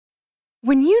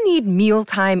When you need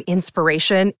mealtime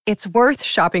inspiration, it's worth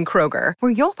shopping Kroger,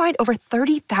 where you'll find over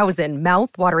 30,000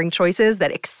 mouth-watering choices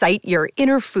that excite your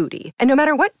inner foodie. And no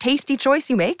matter what tasty choice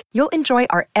you make, you'll enjoy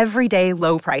our everyday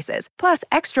low prices, plus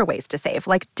extra ways to save,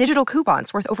 like digital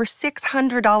coupons worth over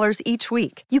 $600 each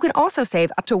week. You can also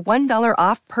save up to $1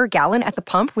 off per gallon at the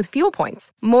pump with fuel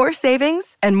points. More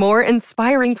savings and more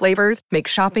inspiring flavors make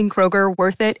shopping Kroger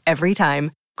worth it every time.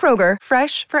 Kroger,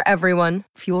 fresh for everyone.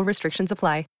 Fuel restrictions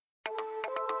apply.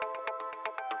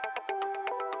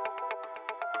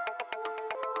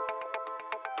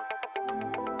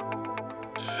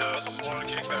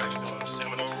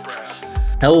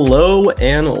 Hello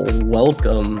and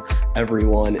welcome,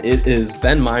 everyone. It is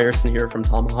Ben Meyerson here from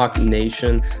Tomahawk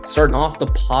Nation. Starting off the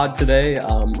pod today,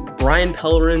 Brian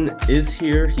Pellerin is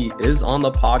here. He is on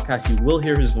the podcast. You will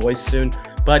hear his voice soon,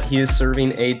 but he is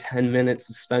serving a 10-minute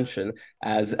suspension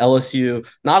as LSU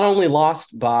not only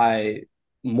lost by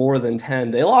more than 10,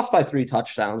 they lost by 3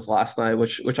 touchdowns last night,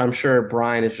 which I'm sure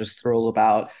Brian is just thrilled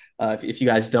about. If you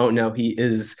guys don't know, he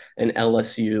is an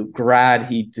LSU grad.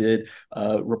 He did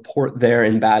report there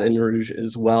in Baton Rouge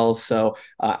as well. So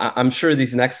I'm sure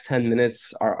these next 10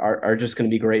 minutes are just going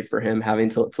to be great for him, having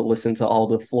to listen to all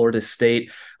the Florida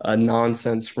State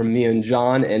nonsense from me and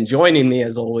John. And joining me,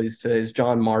 as always, today is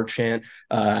John Marchant.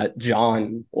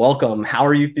 John, welcome. How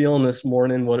are you feeling this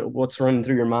morning? What's running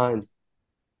through your mind?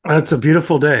 It's a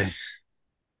beautiful day.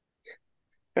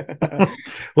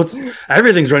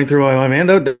 Everything's running through my mind,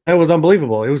 man. That was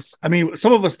unbelievable. It was. I mean,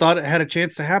 some of us thought it had a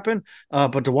chance to happen,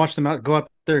 but to watch them go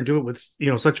out there and do it with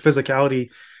such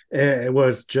physicality, it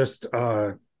was just.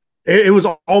 It was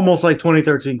almost like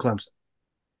 2013 Clemson.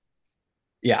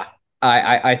 Yeah,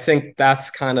 I think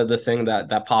that's kind of the thing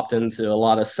that popped into a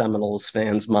lot of Seminoles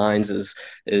fans' minds is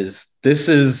this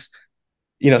is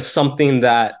something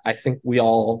that I think we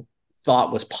all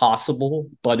thought was possible,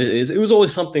 but it was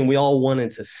always something we all wanted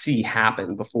to see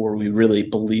happen before we really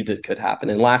believed it could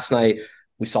happen. And last night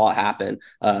we saw it happen.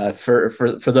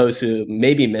 For those who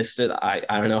maybe missed it, I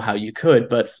don't know how you could,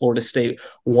 but Florida State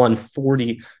won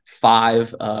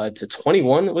 45 to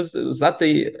 21. Was that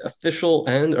the official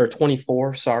end, or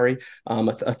 24? Sorry, a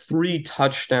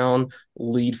 3-touchdown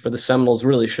lead for the Seminoles.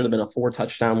 Really should have been a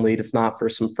 4-touchdown lead if not for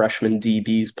some freshman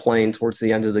DBs playing towards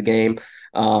the end of the game.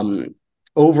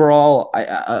 Overall,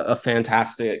 a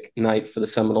fantastic night for the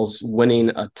Seminoles, winning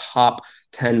a top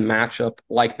 10 matchup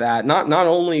like that. Not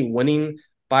only winning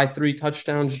by 3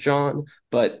 touchdowns, John,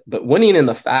 but winning in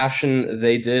the fashion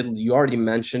they did. You already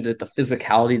mentioned it, the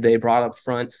physicality they brought up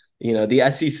front. The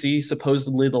SEC,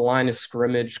 supposedly the line of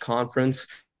scrimmage conference.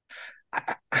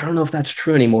 I don't know if that's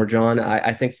true anymore, John.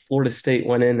 I think Florida State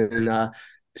went in and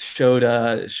showed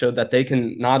that they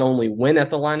can not only win at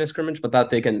the line of scrimmage, but that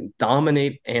they can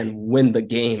dominate and win the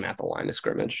game at the line of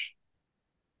scrimmage.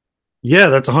 Yeah,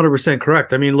 that's 100%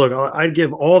 correct. I mean, look, I'd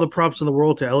give all the props in the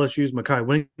world to LSU's Mekhi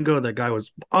Wingo. That guy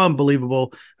was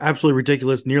unbelievable, absolutely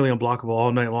ridiculous, nearly unblockable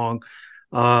all night long.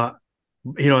 And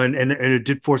it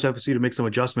did force FSU to make some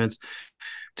adjustments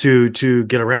to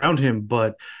get around him.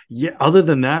 But yeah, other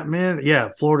than that, man, yeah,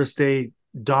 Florida State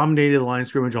dominated the line of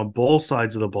scrimmage on both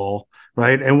sides of the ball,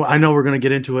 right? And I know we're going to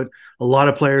get into it. A lot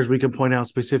of players we can point out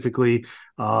specifically.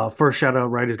 First shout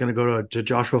out, right, is going to go to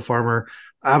Joshua Farmer.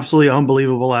 Absolutely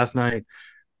unbelievable last night.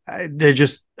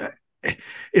 It's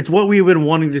what we've been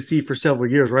wanting to see for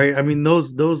several years, right? I mean,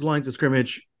 those lines of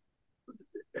scrimmage,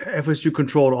 FSU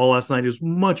controlled all last night. It was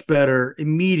much better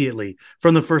immediately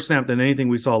from the first snap than anything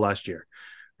we saw last year.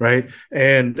 Right.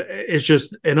 And it's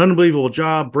just an unbelievable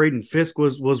job. Braden Fisk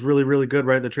was really, really good,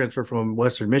 right? The transfer from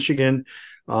Western Michigan.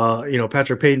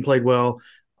 Patrick Payton played well.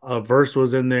 Verse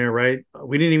was in there, right?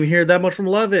 We didn't even hear that much from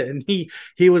Lovett, and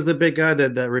he was the big guy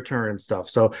that returned and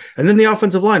stuff. So, and then the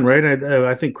offensive line, right?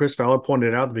 I think Chris Fowler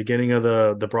pointed out at the beginning of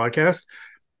the broadcast,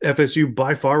 FSU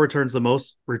by far returns the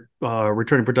most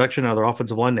returning production out of their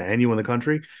offensive line to anyone in the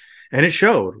country, and it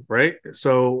showed, right?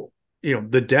 So,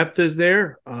 the depth is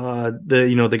there.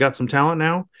 They got some talent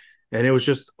now, and it was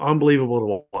just unbelievable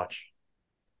to watch.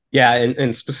 Yeah,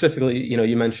 and specifically,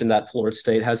 you mentioned that Florida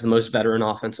State has the most veteran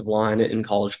offensive line in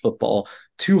college football,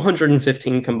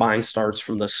 215 combined starts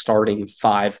from the starting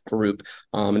 5 group.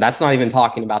 And that's not even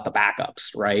talking about the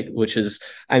backups, right? Which is,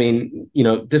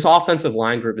 this offensive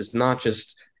line group is not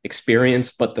just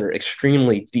experience, but they're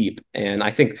extremely deep. And I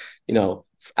think,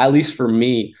 at least for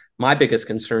me, my biggest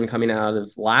concern coming out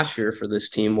of last year for this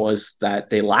team was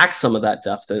that they lacked some of that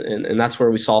depth, and that's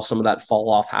where we saw some of that fall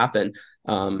off happen.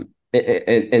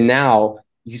 And now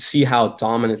you see how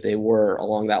dominant they were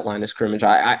along that line of scrimmage.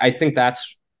 I think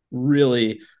that's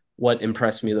really what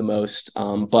impressed me the most.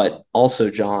 But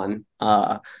also, John,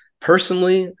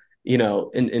 personally,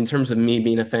 in terms of me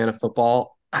being a fan of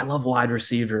football, I love wide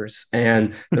receivers,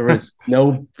 and there was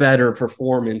no better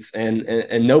performance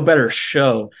and no better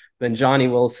show than Johnny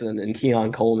Wilson and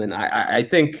Keon Coleman. I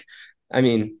think, I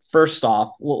mean, first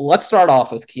off, well, let's start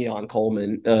off with Keon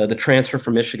Coleman, the transfer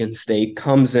from Michigan State,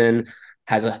 comes in,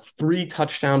 has a 3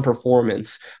 touchdown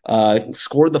performance,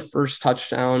 scored the first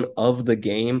touchdown of the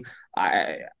game.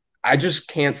 I just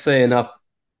can't say enough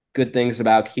good things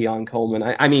about Keon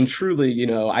Coleman. I mean, truly,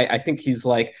 I think it's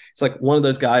like one of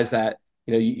those guys that,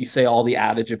 you say all the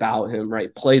adage about him,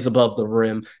 right? Plays above the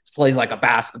rim, plays like a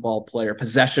basketball player,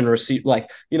 possession receive, like,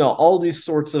 all these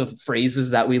sorts of phrases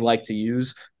that we like to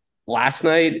use. Last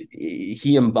night,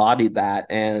 he embodied that.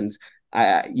 And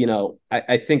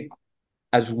I think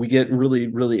as we get really,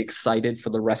 really excited for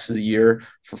the rest of the year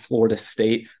for Florida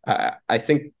State, I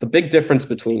think the big difference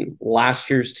between last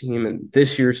year's team and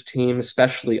this year's team,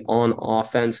 especially on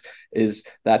offense, is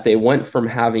that they went from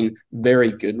having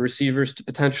very good receivers to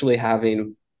potentially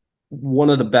having one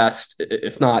of the best,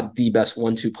 if not the best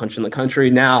 1-2 punch in the country.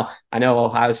 Now, I know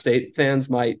Ohio State fans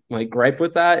might gripe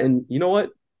with that, and you know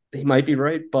what? They might be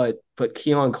right, but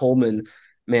Keon Coleman,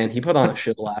 man, he put on a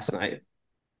show last night.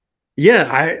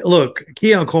 Yeah,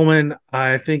 Keon Coleman,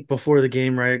 I think before the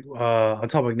game, right, on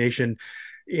Topic Nation,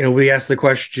 we asked the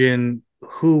question,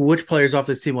 which players off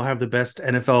this team will have the best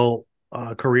NFL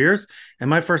careers? And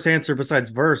my first answer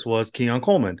besides Verse was Keon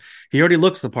Coleman. He already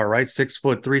looks the part, right?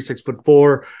 6'3",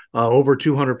 6'4", over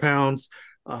 200 pounds.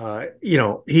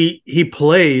 He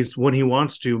plays when he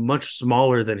wants to, much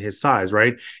smaller than his size,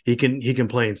 right? He can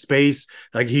play in space.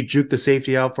 Like, he juked the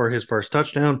safety out for his first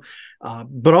touchdown.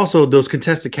 But also those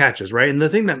contested catches, right? And the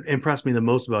thing that impressed me the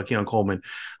most about Keon Coleman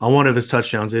on one of his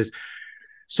touchdowns is,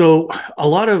 so a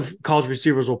lot of college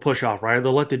receivers will push off, right?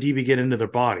 They'll let the DB get into their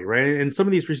body, right? And some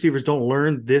of these receivers don't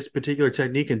learn this particular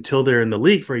technique until they're in the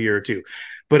league for a year or two.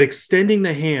 But extending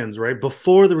the hands, right,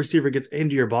 before the receiver gets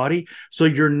into your body, so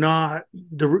you're not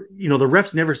the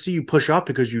refs never see you push off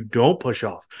because you don't push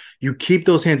off. You keep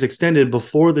those hands extended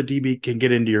before the DB can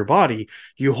get into your body.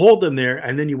 You hold them there,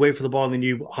 and then you wait for the ball, and then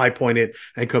you high point it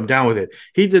and come down with it.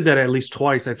 He did that at least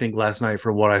twice, I think, last night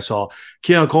from what I saw.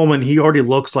 Keon Coleman, he already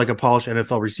looks like a polished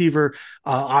NFL receiver.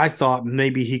 I thought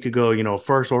maybe he could go,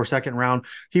 first or second round.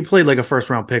 He played like a first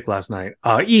round pick last night,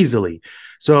 easily.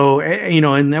 So,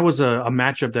 and that was a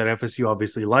matchup that FSU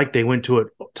obviously liked. They went to it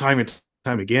time and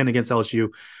time again against LSU.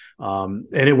 And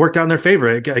it worked out in their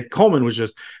favor. Coleman was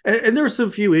just, and there were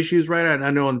some few issues, right? I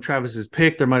know on Travis's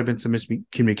pick, there might have been some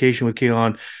miscommunication with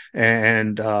Keon.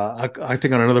 And I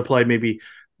think on another play, maybe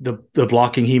the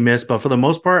blocking he missed. But for the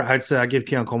most part, I'd say I give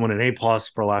Keon Coleman an A+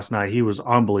 for last night. He was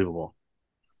unbelievable.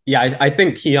 Yeah, I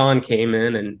think Keon came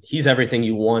in and he's everything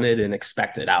you wanted and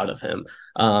expected out of him.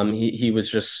 He was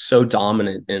just so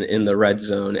dominant in the red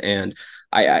zone. And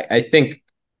I think,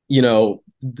 to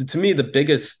me, the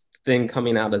biggest thing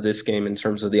coming out of this game in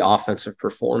terms of the offensive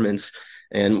performance,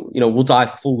 and, we'll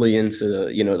dive fully into,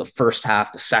 the first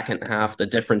half, the second half, the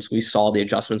difference we saw, the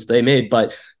adjustments they made.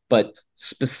 But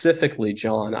specifically,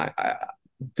 John,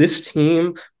 this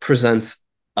team presents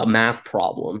a math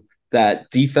problem that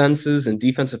defenses and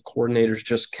defensive coordinators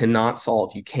just cannot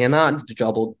solve. You cannot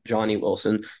double Johnny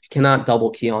Wilson. You cannot double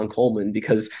Keon Coleman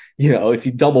because, if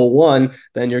you double one,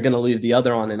 then you're going to leave the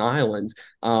other on an island.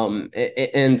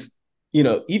 And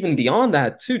even beyond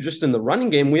that too, just in the running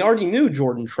game, we already knew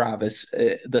Jordan Travis,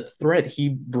 the threat he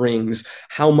brings,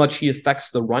 how much he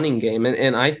affects the running game.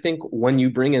 And I think when you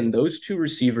bring in those two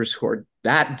receivers who are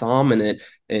that dominant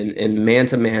in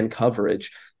man-to-man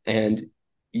coverage, and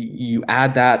you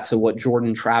add that to what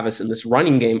Jordan Travis in this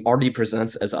running game already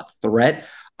presents as a threat,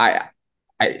 I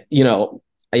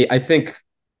think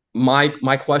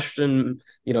my question,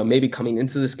 maybe coming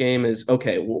into this game is,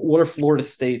 okay, what are Florida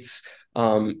State's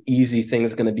easy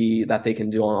things going to be that they can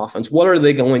do on offense? What are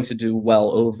they going to do well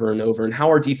over and over? And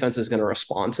how are defenses going to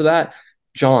respond to that?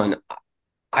 John,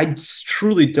 I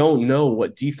truly don't know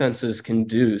what defenses can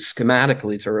do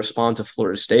schematically to respond to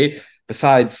Florida State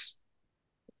besides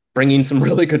bringing some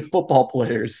really good football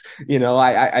players.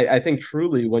 I think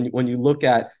truly when you look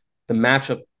at the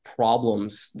matchup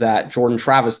problems that Jordan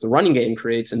Travis, the running game,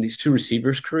 creates and these two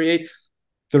receivers create,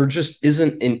 there just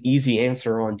isn't an easy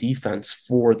answer on defense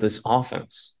for this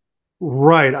offense.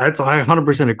 Right. I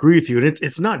 100% agree with you. And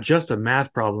it's not just a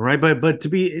math problem, right? But to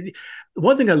be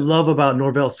one thing I love about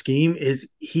Norvell's scheme is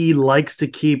he likes to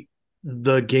keep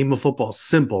the game of football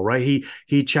simple, right?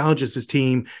 He challenges his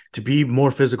team to be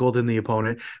more physical than the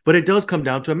opponent, but it does come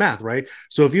down to math, right?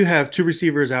 So if you have two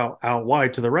receivers out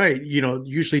wide to the right,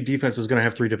 usually defense is going to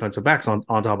have three defensive backs on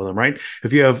top of them, right?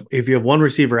 If you have one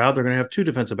receiver out, they're going to have two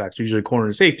defensive backs, usually corner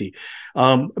and safety.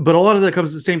 But a lot of that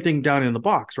comes the same thing down in the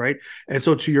box, right? And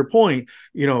so to your point,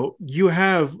 you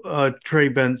have Trey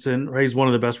Benson, right? He's one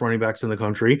of the best running backs in the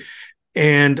country,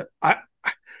 and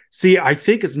I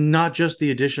think it's not just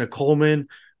the addition of Coleman,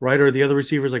 right, or the other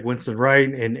receivers like Winston Wright,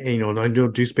 and I know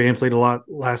Deuce Spann played a lot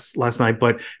last night,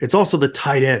 but it's also the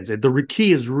tight ends. The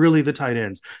key is really the tight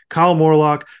ends. Kyle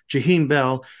Morlock, Jaheim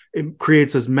Bell. It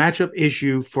creates this matchup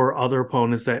issue for other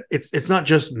opponents that it's not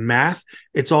just math,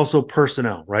 it's also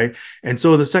personnel, right? And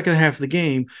so in the second half of the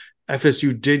game,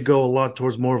 FSU did go a lot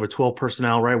towards more of a 12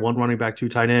 personnel, right? One running back, two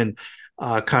tight end.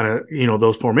 Kind of,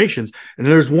 those formations. And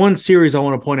there's one series I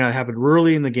want to point out happened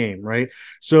early in the game, right?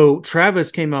 So Travis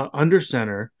came out under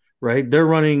center, right? They're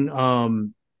running,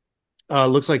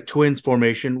 looks like twins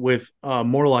formation with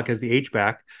Morlock as the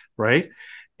H-back, right?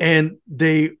 And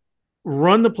they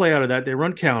run the play out of that. They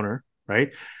run counter,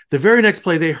 right? The very next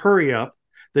play, they hurry up.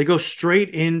 They go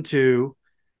straight into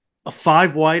a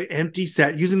 5-wide empty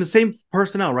set using the same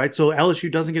personnel, right? So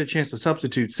LSU doesn't get a chance to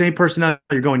substitute. Same personnel.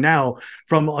 You're going now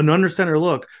from an under center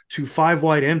look to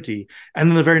 5-wide empty. And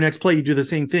then the very next play, you do the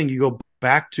same thing. You go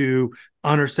back to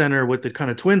under center with the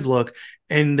kind of twins look,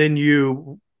 and then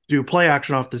you do play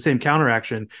action off the same counter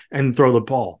action and throw the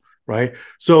ball, right?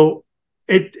 So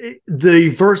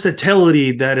the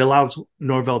versatility that allows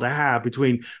Norvell to have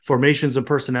between formations and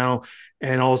personnel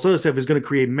and all this other stuff is going to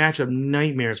create matchup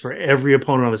nightmares for every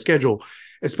opponent on the schedule,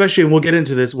 especially, and we'll get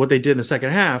into this, what they did in the second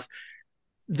half.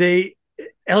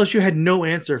 LSU had no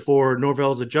answer for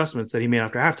Norvell's adjustments that he made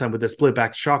after halftime with the split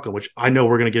back shotgun, which I know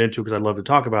we're going to get into because I'd love to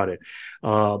talk about it.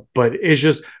 But it's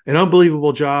just an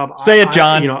unbelievable job. Say it,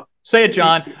 John. Say it,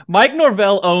 John. Mike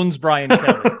Norvell owns Brian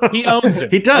Kelly. He owns him.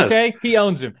 He does. Okay? He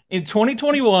owns him. In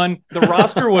 2021, the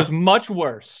roster was much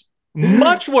worse.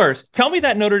 Much worse. Tell me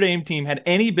that Notre Dame team had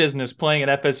any business playing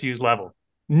at FSU's level.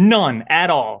 None at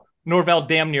all. Norvell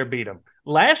damn near beat him.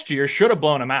 Last year, should have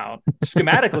blown him out.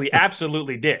 Schematically,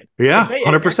 absolutely did. Yeah,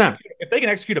 100%. If they can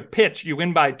execute a pitch, you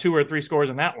win by 2 or 3 scores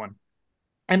in that one.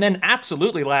 And then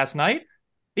absolutely last night,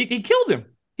 he killed him.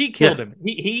 He killed him.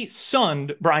 He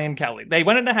sunned Brian Kelly. They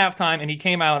went into halftime, and he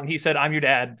came out, and he said, "I'm your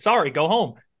dad. Sorry, go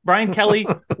home." Brian Kelly,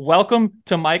 welcome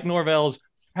to Mike Norvell's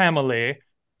family.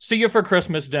 See you for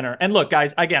Christmas dinner. And look,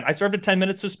 guys, again, I served a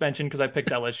 10-minute suspension because I picked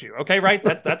LSU. Okay, right?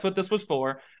 That's what this was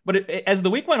for. But as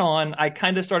the week went on, I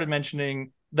kind of started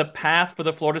mentioning the path for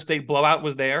the Florida State blowout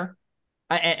was there.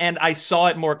 And I saw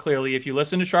it more clearly. If you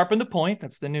listen to Sharpen the Point,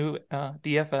 that's the new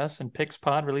DFS and Picks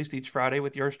pod released each Friday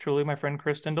with yours truly, my friend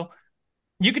Chris Tyndall.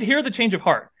 You could hear the change of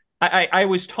heart. I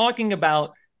was talking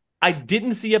about I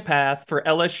didn't see a path for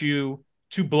LSU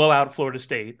to blow out Florida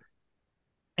State.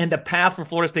 And the path for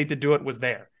Florida State to do it was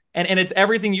there. And it's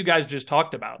everything you guys just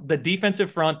talked about. The defensive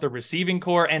front, the receiving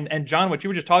core, and John, what you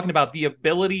were just talking about, the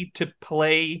ability to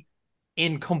play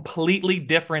in completely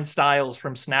different styles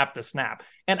from snap to snap.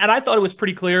 And I thought it was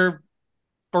pretty clear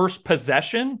first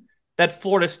possession that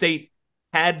Florida State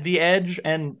had the edge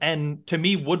and to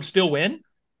me would still win.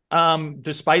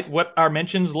 Despite what our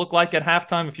mentions look like at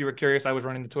halftime. If you were curious, I was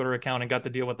running the Twitter account and got to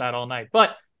deal with that all night.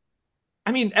 But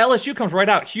I mean, LSU comes right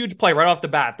out, huge play right off the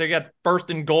bat. They got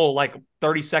first and goal like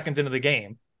 30 seconds into the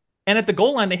game. And at the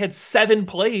goal line, they had 7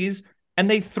 plays, and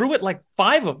they threw it like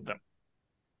 5 of them.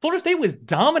 Florida State was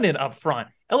dominant up front.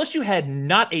 LSU had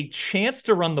not a chance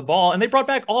to run the ball, and they brought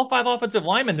back all 5 offensive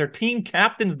linemen. Their team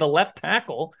captains the left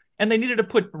tackle, and they needed to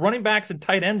put running backs and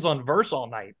tight ends on Verse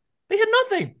all night. They had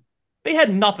nothing. They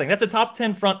had nothing. That's a top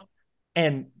 10 front.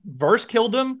 And Verse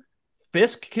killed him.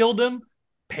 Fisk killed him.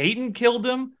 Peyton killed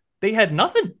him. They had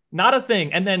nothing, not a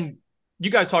thing. And then you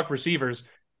guys talked receivers.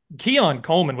 Keon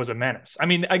Coleman was a menace. I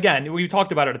mean, again, we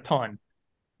talked about it a ton.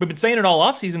 We've been saying it all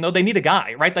offseason, though. They need a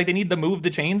guy, right? Like they need the move the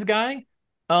chains guy.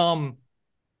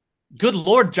 Good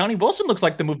Lord, Johnny Wilson looks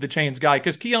like the move the chains guy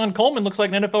because Keon Coleman looks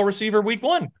like an NFL receiver week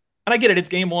 1. And I get it. It's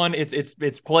game 1.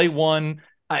 It's play 1.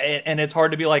 And it's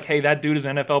hard to be like, hey, that dude is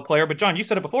an NFL player. But, John, you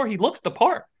said it before. He looks the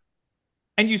part.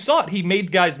 And you saw it. He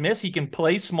made guys miss. He can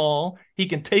play small. He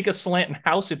can take a slant and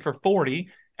house it for 40.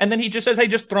 And then he just says, hey,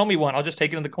 just throw me one. I'll just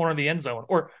take it in the corner of the end zone.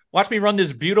 Or watch me run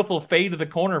this beautiful fade to the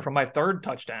corner for my 3rd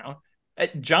touchdown.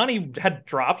 Johnny had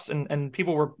drops, and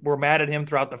people were mad at him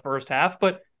throughout the first half.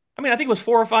 But, I mean, I think it was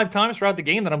 4 or 5 times throughout the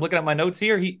game that I'm looking at my notes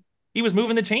here. He was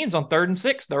moving the chains on 3rd and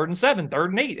 6, 3rd and 7, 3rd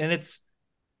and 8. And it's,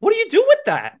 what do you do with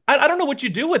that? I don't know what you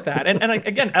do with that. And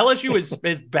again, LSU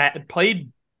is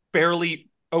played fairly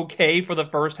okay for the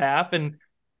first half. And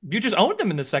you just owned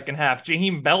them in the second half.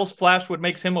 Jaheim Bell's flash what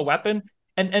makes him a weapon.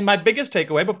 And my biggest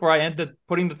takeaway before I ended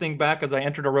putting the thing back as I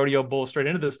entered a rodeo bull straight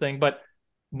into this thing, but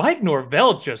Mike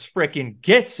Norvell just freaking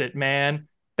gets it, man.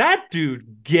 That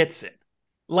dude gets it.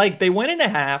 Like, they went in a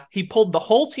half. He pulled the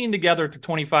whole team together to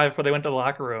 25 before they went to the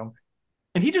locker room.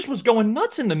 And he just was going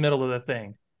nuts in the middle of the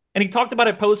thing. And he talked about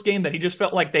it post-game that he just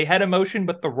felt like they had emotion,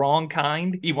 but the wrong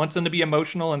kind. He wants them to be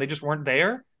emotional, and they just weren't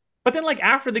there. But then, like,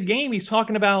 after the game, he's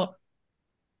talking about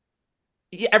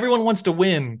everyone wants to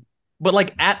win. But,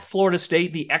 like, at Florida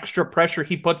State, the extra pressure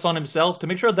he puts on himself to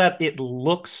make sure that it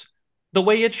looks the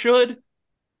way it should,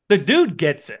 the dude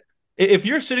gets it. If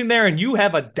you're sitting there and you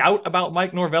have a doubt about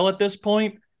Mike Norvell at this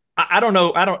point, I don't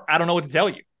know. I don't know what to tell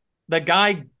you. The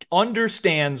guy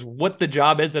understands what the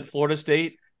job is at Florida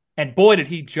State, and boy, did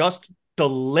he just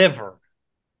deliver.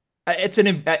 It's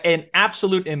an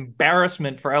absolute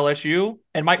embarrassment for LSU,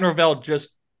 and Mike Norvell just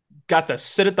got to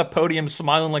sit at the podium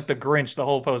smiling like the Grinch the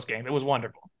whole postgame. It was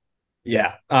wonderful.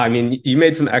 Yeah, I mean, you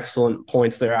made some excellent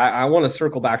points there. I want to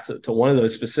circle back to one of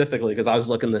those specifically because I was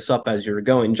looking this up as you were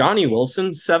going. Johnny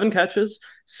Wilson, 7 catches,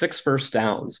 6 first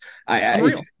downs.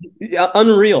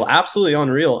 Unreal, absolutely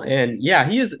unreal. And yeah,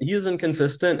 he is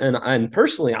inconsistent. And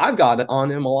personally, I've got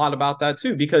on him a lot about that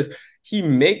too because he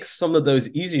makes some of those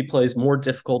easy plays more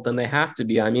difficult than they have to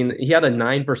be. I mean, he had a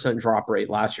 9% drop rate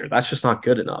last year. That's just not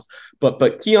good enough.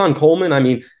 But Keon Coleman, I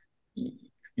mean,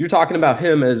 you're talking about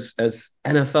him as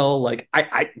NFL. Like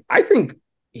I think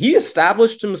he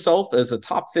established himself as a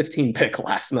top 15 pick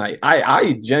last night.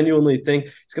 I genuinely think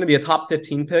he's going to be a top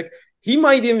 15 pick. He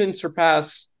might even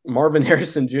surpass Marvin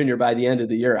Harrison Jr. by the end of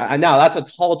the year. Now that's a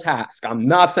tall task. I'm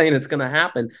not saying it's going to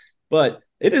happen, but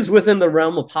it is within the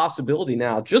realm of possibility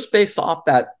now, just based off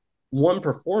that one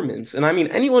performance. And I mean,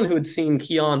 anyone who had seen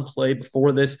Keon play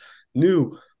before this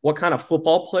knew what kind of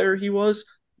football player he was,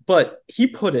 but he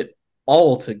put it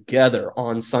all together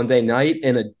on Sunday night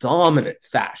in a dominant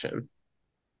fashion.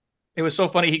 It was so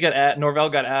funny.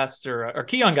 Norvell got asked, or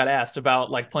Keon got asked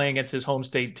about like playing against his home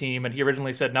state team, and he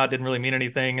originally said, "No, it didn't really mean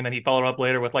anything." And then he followed up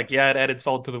later with like, "Yeah, it added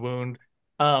salt to the wound."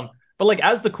 But like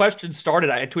as the question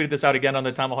started, I tweeted this out again on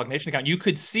the Tomahawk Nation account. You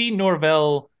could see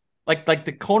Norvell, like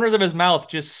the corners of his mouth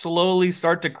just slowly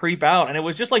start to creep out, and it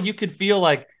was just like you could feel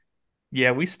like,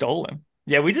 "Yeah, we stole him.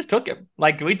 Yeah, we just took him.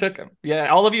 Like, we took him." Yeah,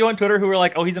 all of you on Twitter who were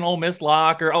like, "Oh, he's an Ole Miss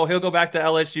lock," or "Oh, he'll go back to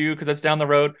LSU because that's down the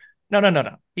road."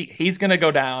 No. He's going to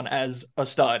go down as a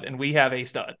stud, and we have a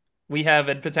stud. We have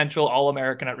a potential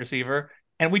All-American at receiver,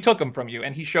 and we took him from you,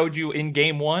 and he showed you in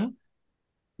game 1.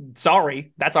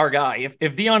 Sorry, that's our guy.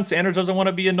 If Deion Sanders doesn't want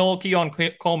to be a Noel, Keon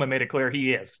Coleman made it clear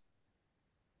he is.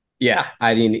 Yeah,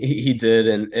 I mean, he did.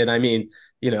 And I mean,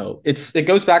 you know, it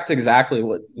goes back to exactly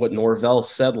what Norvell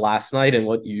said last night and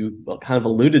what you kind of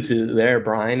alluded to there,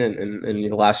 Brian, and in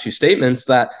your last few statements,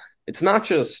 that it's not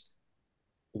just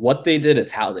what they did,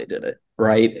 it's how they did it,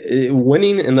 right?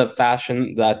 Winning in the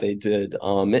fashion that they did.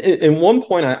 In one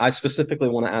point, I specifically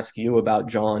want to ask you about,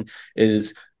 John,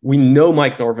 is we know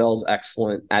Mike Norvell's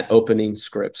excellent at opening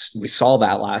scripts. We saw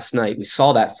that last night. We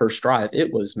saw that first drive.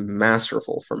 It was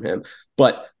masterful from him.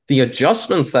 But the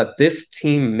adjustments that this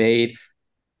team made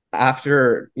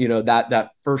after, you know,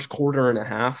 that first quarter and a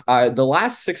half, the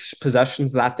last 6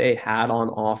 possessions that they had on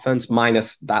offense,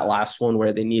 minus that last one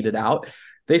where they needed out,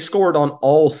 they scored on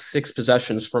all 6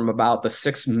 possessions from about the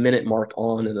 6-minute mark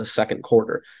on in the second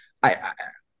quarter.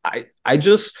 I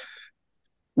just,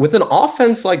 with an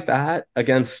offense like that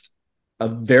against a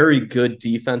very good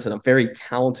defense and a very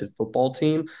talented football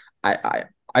team,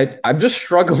 I'm just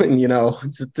struggling, you know,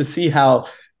 to see how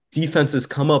defenses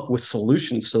come up with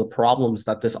solutions to the problems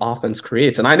that this offense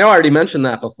creates. And I know I already mentioned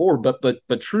that before,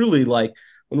 but truly, like,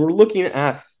 when we're looking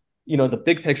at, you know, the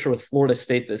big picture with Florida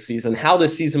State this season, how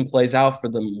this season plays out for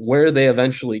them, where they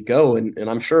eventually go. And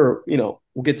I'm sure, you know,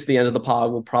 we'll get to the end of the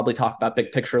pod. We'll probably talk about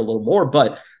big picture a little more,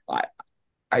 but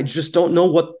I just don't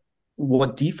know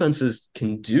what defenses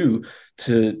can do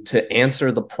to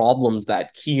answer the problems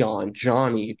that Keon,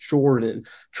 Johnny, Jordan,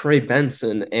 Trey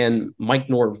Benson, and Mike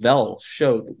Norvell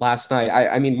showed last night.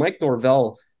 I mean, Mike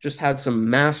Norvell just had some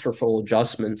masterful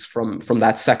adjustments from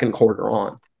that second quarter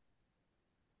on.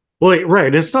 Well,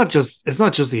 right. It's not just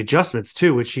the adjustments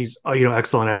too, which he's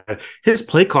excellent at. His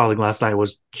play calling last night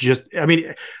was just, I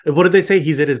mean, what did they say?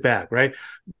 He's in his bag, right?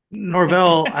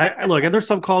 Norvell, I look, and there's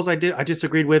some calls I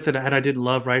disagreed with and I didn't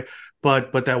love, right?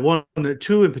 But that one, the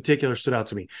 2 in particular stood out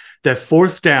to me. That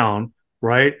 4th down,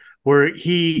 right, where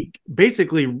he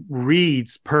basically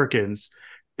reads Perkins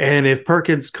And if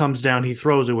Perkins comes down, he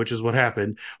throws it, which is what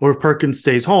happened. Or if Perkins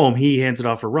stays home, he hands it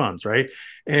off for runs, right?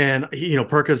 And,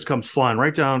 Perkins comes flying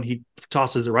right down. He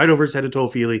tosses it right over his head to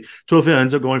Toafili. Toafili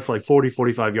ends up going for like 40,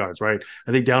 45 yards, right?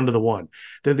 I think down to the 1.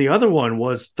 Then the other one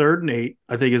was 3rd and 8,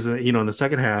 I think is, in the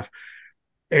second half.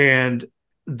 And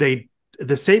the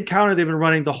same counter they've been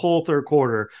running the whole third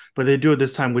quarter, but they do it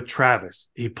this time with Travis.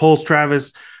 He pulls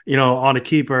Travis, on a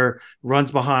keeper,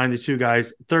 runs behind the 2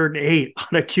 guys, 3rd and 8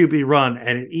 on a QB run,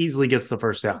 and it easily gets the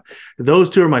first down. Those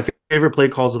 2 are my favorite play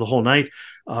calls of the whole night.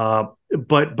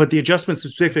 But the adjustments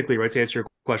specifically, right, to answer your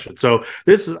question. So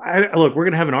this is, look, we're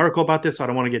going to have an article about this, so I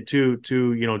don't want to get too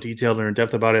detailed or in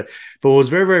depth about it. But what was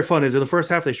very, very fun is in the first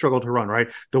half, they struggled to run,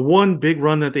 right? The one big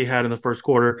run that they had in the first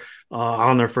quarter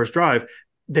on their first drive,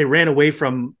 they ran away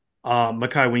from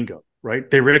Mekhi Wingo, right?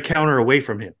 They ran a counter away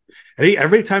from him. And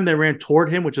every time they ran toward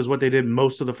him, which is what they did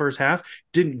most of the first half,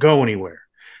 didn't go anywhere.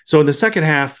 So in the second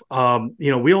half,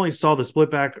 we only saw the split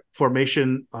back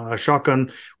formation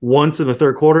shotgun once in the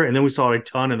third quarter, and then we saw it a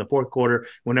ton in the fourth quarter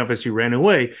when FSU ran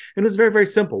away. And it was very, very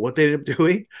simple. What they ended up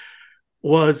doing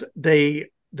was the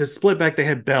split back, they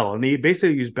had Bell, and they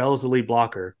basically used Bell as the lead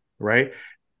blocker, right?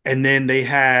 And then they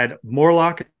had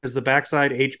Morlock as the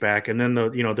backside H-back, and then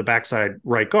the backside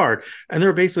right guard. And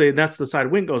they're basically, that's the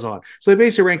side Wing goes on. So they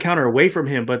basically ran counter away from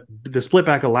him, but the split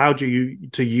back allowed you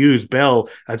to use Bell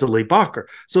as a lead blocker.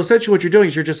 So essentially what you're doing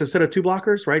is you're just, instead of 2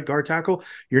 blockers, right, guard tackle,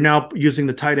 you're now using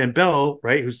the tight end Bell,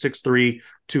 right, who's 6'3",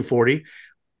 240,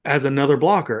 as another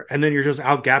blocker. And then you're just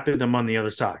out-gapping them on the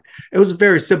other side. It was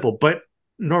very simple, but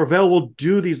Norvell will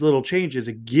do these little changes.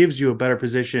 It gives you a better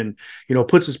position,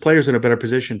 puts his players in a better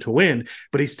position to win,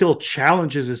 but he still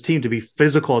challenges his team to be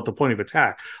physical at the point of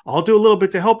attack. I'll do a little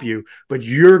bit to help you, but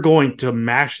you're going to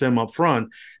mash them up front.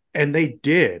 And they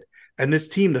did. And this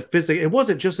team, the physical, it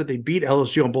wasn't just that they beat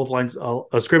LSU on both lines of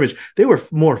scrimmage. They were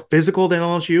more physical than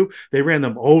LSU. They ran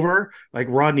them over, like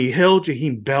Rodney Hill,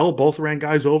 Jaheim Bell, both ran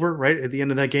guys over right at the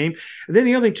end of that game. And then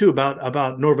the other thing too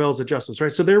about Norvell's adjustments,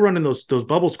 right? So they're running those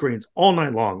bubble screens all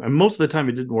night long. And most of the time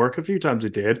it didn't work. A few times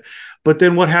it did. But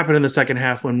then what happened in the second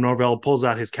half when Norvell pulls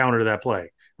out his counter to that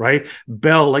play, right?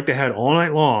 Bell, like they had all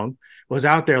night long, was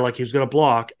out there like he was going to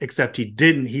block, except he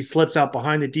didn't. He slips out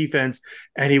behind the defense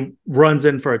and he runs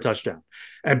in for a touchdown.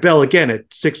 And Bell, again, at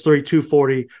 6'3",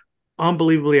 240,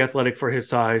 unbelievably athletic for his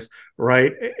size,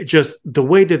 right? Just the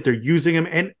way that they're using him.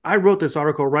 And I wrote this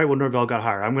article right when Norvell got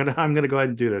hired. I'm gonna go ahead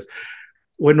and do this.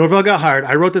 When Norvell got hired,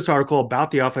 I wrote this article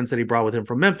about the offense that he brought with him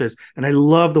from Memphis, and I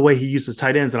love the way he uses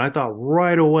tight ends. And I thought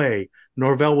right away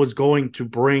Norvell was going to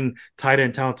bring tight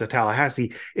end talent to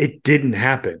Tallahassee. It didn't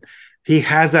happen. He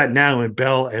has that now in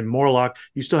Bell and Morlock.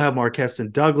 You still have Marquez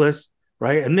and Douglas,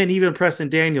 right? And then even Preston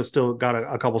Daniel still got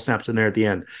a couple snaps in there at the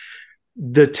end.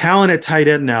 The talent at tight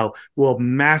end now will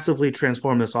massively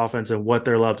transform this offense and what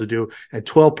they're allowed to do. And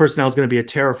 12 personnel is going to be a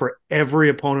terror for every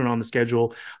opponent on the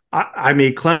schedule. I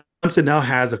mean, Clemson now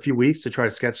has a few weeks to try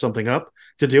to sketch something up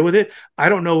to deal with it. I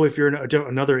don't know if you're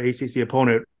another ACC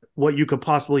opponent, what you could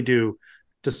possibly do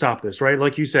to stop this, right?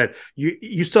 Like you said,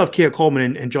 you still have Kia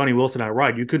Coleman and Johnny Wilson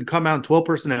outright. You could come out in 12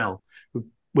 personnel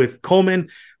with Coleman,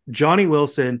 Johnny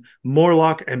Wilson,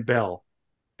 Morlock, and Bell.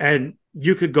 And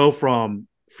you could go from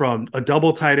a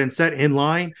double tight end set in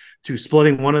line to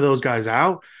splitting one of those guys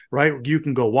out, right? You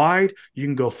can go wide. You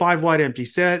can go 5 wide empty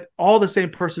set, all the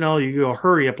same personnel. You can go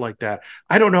hurry up like that.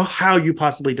 I don't know how you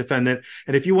possibly defend it.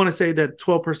 And if you want to say that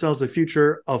 12 personnel is the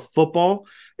future of football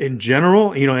in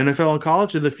general, NFL and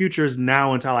college, then the future is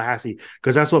now in Tallahassee,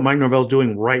 because that's what Mike Norvell's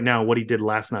doing right now, what he did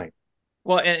last night.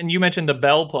 Well, and you mentioned the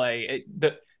Bell play.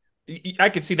 I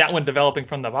could see that one developing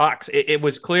from the box. It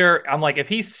was clear. I'm like, if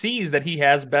he sees that he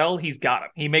has Bell, he's got him.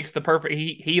 He makes the perfect.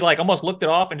 He like almost looked it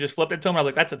off and just flipped it to him. I was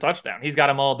like, that's a touchdown. He's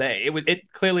got him all day.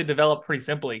 It clearly developed pretty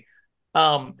simply.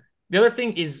 The other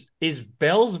thing is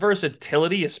Bell's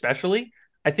versatility, especially,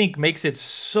 I think makes it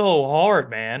so hard,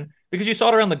 man, because you saw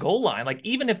it around the goal line. Like,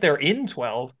 even if they're in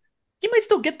 12, he might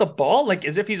still get the ball, like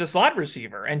as if he's a slot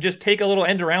receiver, and just take a little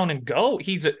end around and go.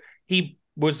 He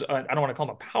was I don't want to call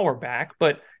him a power back,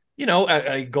 but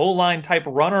a goal line type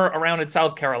runner around at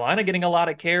South Carolina, getting a lot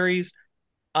of carries.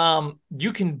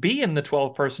 You can be in the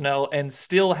 12 personnel and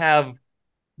still have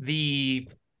the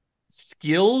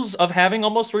skills of having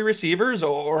almost 3 receivers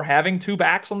or having 2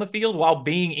 backs on the field while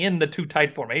being in the 2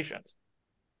 tight formations.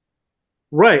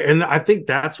 Right. And I think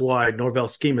that's why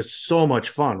Norvell's scheme is so much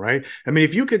fun, right? I mean,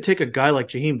 if you could take a guy like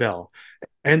Jaheim Bell,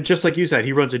 and just like you said,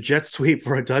 he runs a jet sweep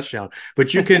for a touchdown,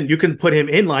 but you can put him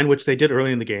in line, which they did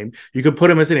early in the game. You could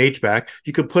put him as an H-back.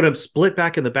 You could put him split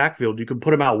back in the backfield. You can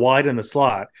put him out wide in the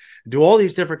slot, do all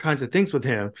these different kinds of things with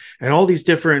him and all these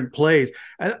different plays.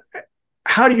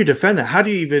 how do you defend that? How do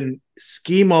you even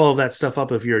scheme all of that stuff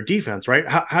up if you're a defense, right?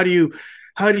 How do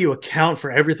you account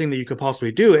for everything that you could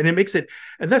possibly do? And it makes it,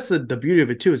 and that's the beauty of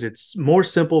it too, is it's more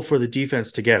simple for the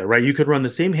defense to get it, right? You could run the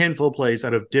same handful of plays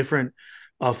out of different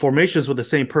formations with the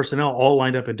same personnel all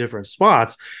lined up in different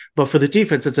spots. But for the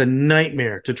defense, it's a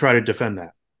nightmare to try to defend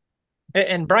that.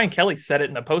 And Brian Kelly said it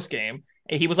in the post game.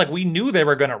 He was like, we knew they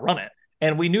were going to run it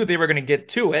and we knew they were going to get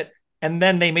to it. And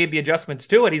then they made the adjustments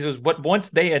to it. He says, but once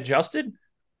they adjusted,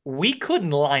 we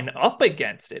couldn't line up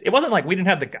against it. It wasn't like we didn't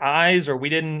have the guys or we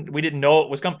didn't know it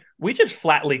was coming. We just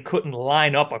flatly couldn't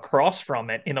line up across from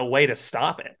it in a way to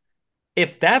stop it.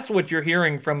 If that's what you're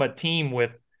hearing from a team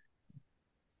with,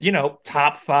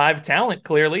 top 5 talent,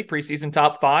 clearly preseason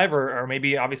top 5, or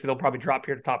maybe obviously they'll probably drop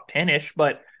here to top 10-ish.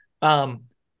 But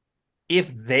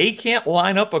if they can't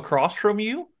line up across from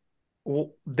you,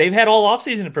 they've had all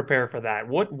offseason to prepare for that.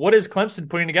 What is Clemson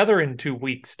putting together in 2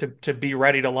 weeks to be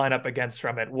ready to line up against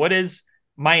from it? What is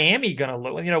Miami going to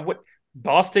look? What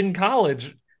Boston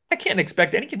College? I can't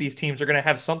expect any of these teams are going to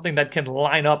have something that can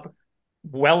line up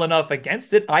well enough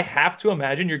against it. I have to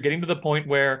imagine you're getting to the point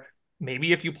where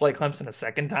maybe if you play Clemson a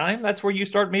second time, that's where you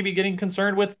start maybe getting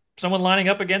concerned with someone lining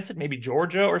up against it, maybe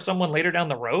Georgia or someone later down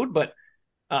the road. But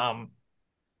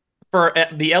for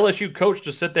the LSU coach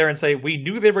to sit there and say, we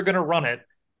knew they were going to run it,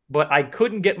 but I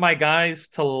couldn't get my guys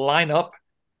to line up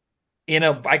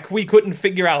we couldn't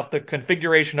figure out the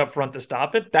configuration up front to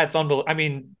stop it. That's unbelievable. I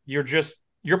mean, you're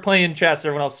playing chess.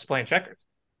 Everyone else is playing checkers.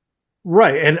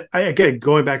 Right. And again,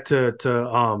 going back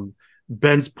to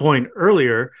Ben's point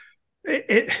earlier,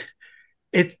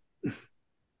 it's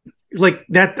like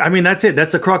that. I mean, that's it.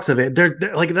 That's the crux of it.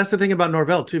 They're like, that's the thing about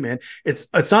Norvell too, man.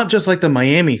 It's not just like the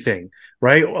Miami thing,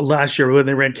 right? Last year when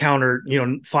they ran counter,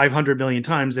 500 million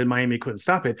times and Miami couldn't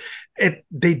stop it.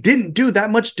 They didn't do that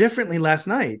much differently last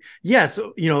night. Yes.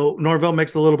 Norvell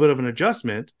makes a little bit of an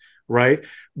adjustment, right?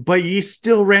 But you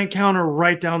still ran counter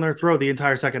right down their throat the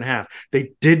entire second half.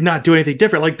 They did not do anything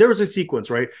different. Like there was a sequence,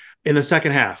 right? In the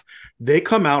second half, they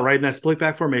come out, right, in that split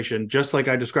back formation, just like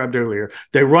I described earlier.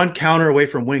 They run counter away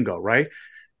from Wingo, right?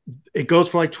 It goes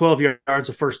for like 12 yards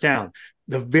of first down.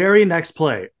 The very next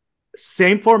play,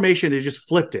 same formation, they just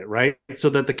flipped it, right? So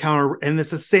that the counter, and it's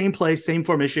the same play, same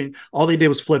formation. All they did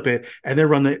was flip it, and they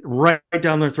run it right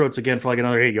down their throats again for like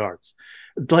another 8 yards.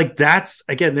 Like that's,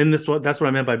 again, that's what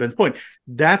I meant by Ben's point.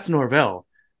 That's Norvell,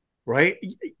 right?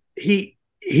 He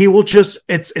will just,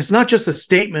 it's not just a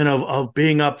statement of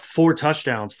being up 4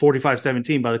 touchdowns,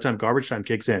 45-17 by the time garbage time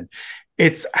kicks in.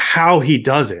 It's how he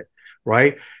does it,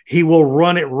 right? He will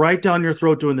run it right down your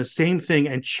throat doing the same thing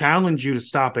and challenge you to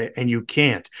stop it, and you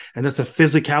can't. And that's a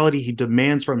physicality he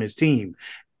demands from his team,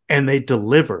 and they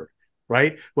deliver.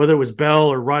 Right? Whether it was Bell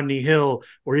or Rodney Hill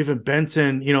or even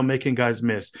Benton, making guys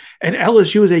miss. And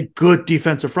LSU is a good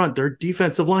defensive front. Their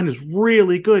defensive line is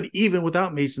really good, even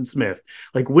without Mason Smith.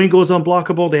 Like Wingo is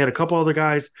unblockable. They had a couple other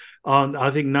guys on,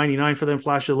 I think 99 for them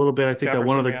flashed a little bit. I think Jefferson, that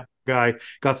one other guy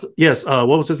got, yes. What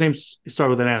was his name?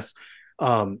 Started with an S.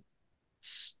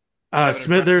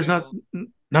 Smithers,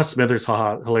 not Smithers.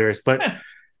 Haha, hilarious. But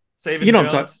Saving I'm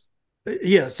talking.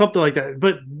 Yeah, something like that.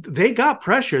 But they got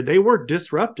pressure. They were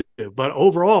disruptive. But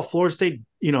overall, Florida State,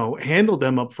 handled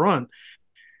them up front.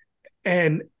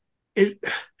 And it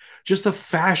just the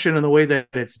fashion and the way that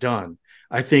it's done,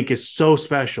 I think, is so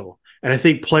special. And I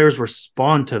think players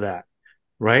respond to that,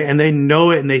 right? And they know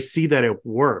it and they see that it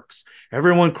works.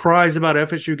 Everyone cries about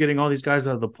FSU getting all these guys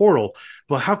out of the portal.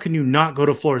 But how can you not go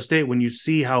to Florida State when you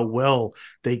see how well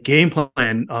they game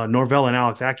plan Norvell and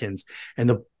Alex Atkins and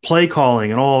the play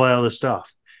calling and all that other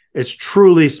stuff? It's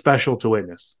truly special to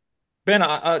witness. Ben,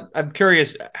 I'm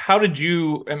curious,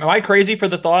 am I crazy for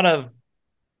the thought of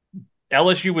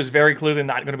LSU was very clearly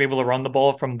not going to be able to run the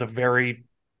ball from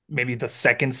maybe the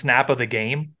second snap of the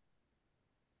game?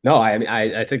 No,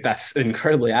 I think that's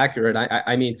incredibly accurate.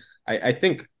 I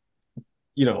think,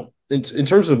 in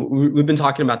terms of, we've been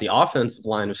talking about the offensive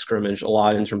line of scrimmage a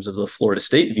lot in terms of the Florida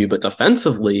State view, but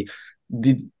defensively,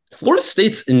 the Florida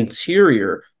State's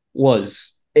interior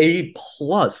was A+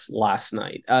 last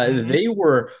night. They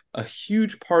were a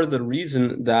huge part of the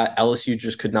reason that LSU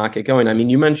just could not get going. I mean,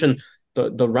 you mentioned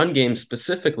the run game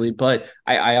specifically, but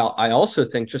I also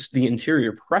think just the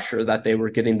interior pressure that they were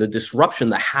getting, the disruption,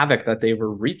 the havoc that they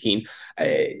were wreaking.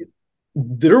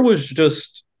 There was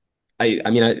just,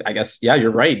 I guess, yeah, you're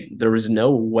right. There was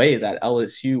no way that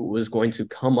LSU was going to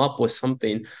come up with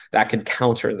something that could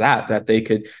counter that they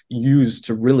could use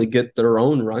to really get their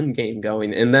own run game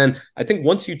going. And then I think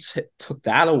once you took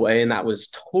that away, and that was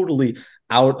totally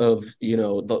out of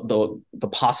the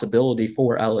possibility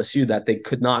for LSU that they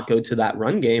could not go to that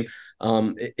run game.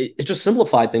 It just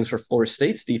simplified things for Florida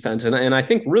State's defense, and I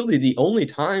think really the only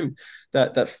time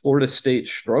that Florida State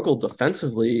struggled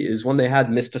defensively is when they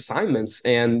had missed assignments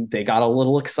and they got a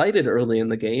little excited early in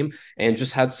the game and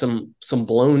just had some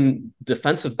blown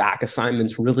defensive back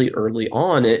assignments really early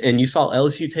on, and you saw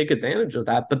LSU take advantage of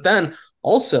that. But then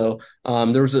also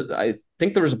I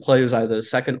think there was a play, it was either the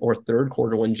second or third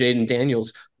quarter, when Jaden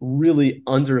Daniels really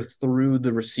underthrew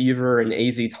the receiver and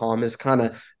AZ Thomas kind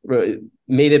of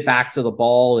made it back to the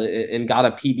ball and got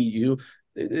a PBU.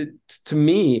 To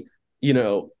me,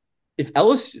 if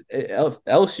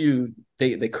LSU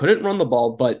they couldn't run the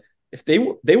ball, but if they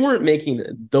weren't making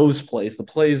those plays, the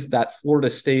plays that Florida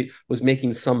State was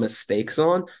making some mistakes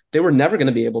on, they were never going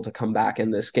to be able to come back in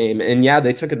this game. And yeah,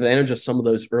 they took advantage of some of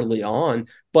those early on,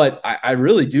 but I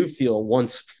really do feel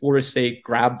once Florida State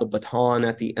grabbed the baton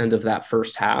at the end of that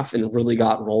first half and really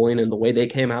got rolling, and the way they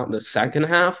came out in the second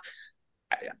half,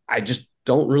 I just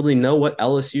don't really know what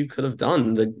LSU could have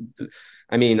done.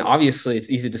 I mean, obviously it's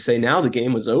easy to say now the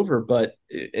game was over, but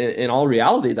in all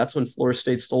reality, that's when Florida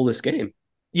State stole this game.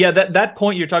 Yeah, that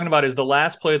point you're talking about is the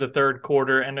last play of the third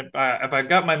quarter. And if I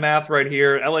got my math right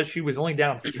here, LSU was only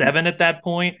down 7 at that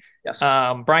point. Yes.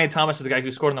 Brian Thomas is the guy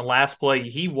who scored in the last play.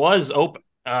 He was open.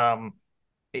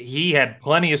 He had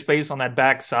plenty of space on that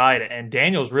backside, and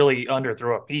Daniels really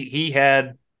underthrew him. He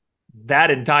had that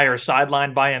entire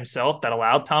sideline by himself that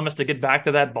allowed Thomas to get back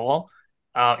to that ball.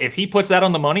 If he puts that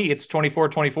on the money, it's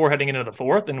 24-24 heading into the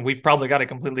fourth, and we've probably got a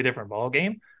completely different ball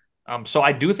game. So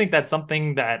I do think that's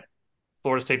something that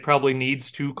Florida State probably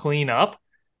needs to clean up.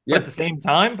 But at the same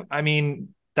time, I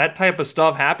mean, that type of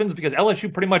stuff happens because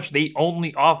LSU pretty much the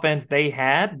only offense they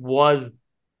had was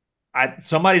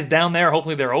somebody's down there,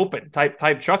 hopefully they're open,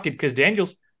 type chuck it, because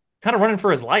Daniels kind of running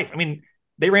for his life. I mean,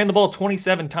 they ran the ball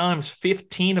 27 times,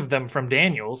 15 of them from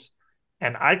Daniels,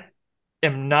 and I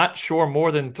am not sure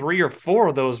more than 3 or 4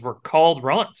 of those were called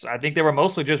runs. I think they were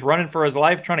mostly just running for his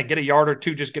life, trying to get a yard or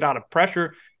two, just get out of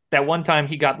pressure. That one time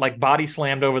he got like body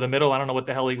slammed over the middle. I don't know what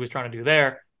the hell he was trying to do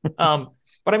there. But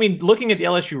I mean, looking at the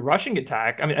LSU rushing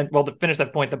attack, I mean, well, to finish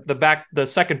that point, the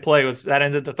second play was that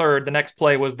ended the third. The next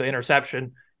play was the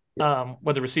interception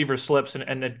when the receiver slips,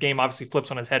 and the game obviously flips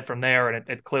on his head from there. And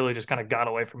it clearly just kind of got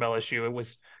away from LSU. It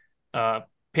was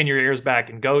pin your ears back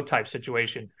and go type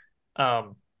situation.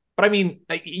 But I mean,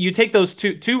 you take those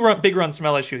two big runs from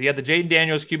LSU. You had the Jaden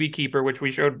Daniels QB keeper, which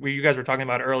we showed, you guys were talking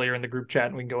about earlier in the group chat,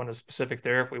 and we can go into specifics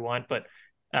there if we want. But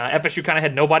FSU kind of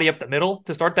had nobody up the middle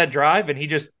to start that drive, and he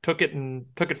just took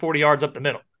it 40 yards up the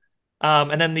middle.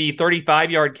 And then the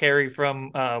 35-yard carry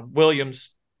from Williams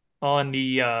on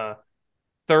the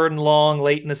third and long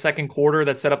late in the second quarter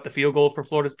that set up the field goal for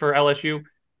LSU.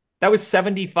 That was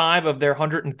 75 of their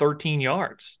 113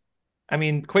 yards. I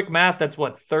mean, quick math, that's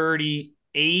what,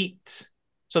 38?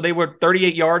 So they were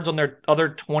 38 yards on their other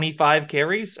 25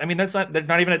 carries. I mean, they're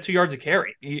not even at 2 yards a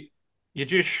carry. You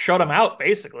just shut them out,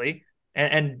 basically.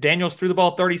 And Daniels threw the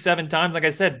ball 37 times. Like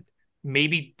I said,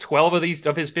 maybe 12 of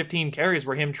his 15 carries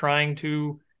were him trying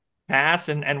to pass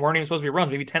and weren't even supposed to be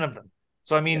runs, maybe 10 of them.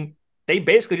 So, I mean, they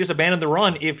basically just abandoned the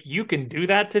run. If you can do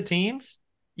that to teams,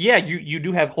 yeah, you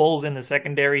do have holes in the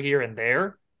secondary here and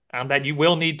there that you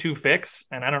will need to fix.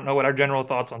 And I don't know what our general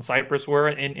thoughts on Cypress were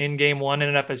in game one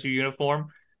in an FSU uniform.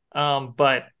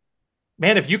 But,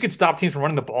 man, if you could stop teams from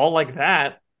running the ball like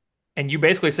that, and you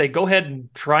basically say, go ahead and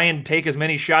try and take as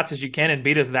many shots as you can and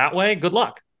beat us that way, good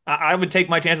luck. I would take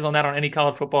my chances on that on any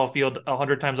college football field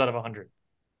 100 times out of 100.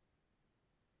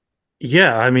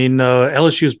 Yeah, I mean,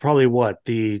 LSU is probably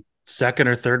the second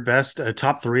or third best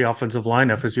top 3 offensive line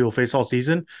FSU will face all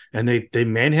season, and they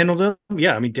manhandled them.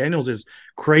 Yeah, I mean, Daniels is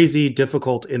crazy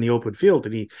difficult in the open field,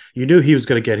 and you knew he was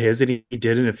going to get his, and he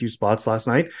did in a few spots last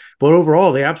night. But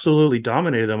overall, they absolutely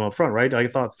dominated them up front, right? I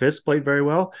thought Fisk played very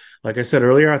well. Like I said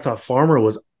earlier, I thought Farmer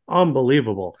was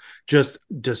unbelievable. Just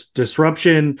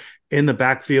disruption in the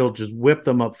backfield, just whipped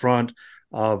them up front.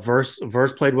 Verse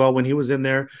played well when he was in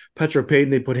there. Petra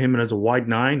Payton, they put him in as a wide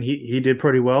 9. He did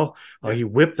pretty well. He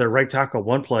whipped their right tackle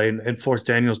one play and forced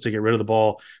Daniels to get rid of the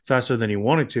ball faster than he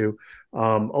wanted to.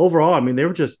 Overall, I mean, they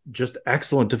were just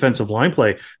excellent defensive line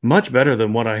play, much better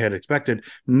than what I had expected,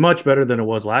 much better than it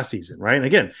was last season, right? And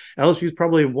again, LSU is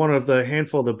probably one of the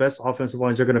handful of the best offensive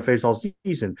lines they're going to face all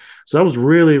season. So that was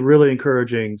really, really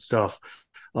encouraging stuff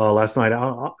last night.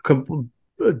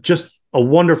 Just a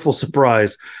wonderful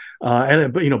surprise.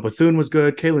 But Bethune was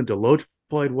good. Kalen DeLoach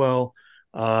played well.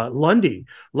 Lundy,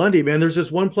 man, there's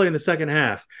this one play in the second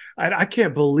half. I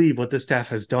can't believe what this staff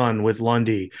has done with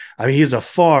Lundy. I mean, he's a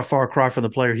far cry from the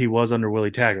player he was under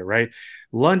Willie Taggart, right?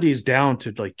 Lundy's down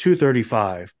to like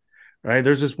 235, right?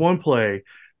 There's this one play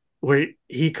where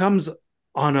he comes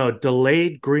on a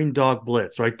delayed green dog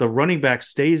blitz, right? The running back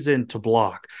stays in to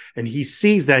block, and he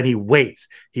sees that, and he waits,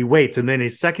 and then a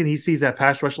second he sees that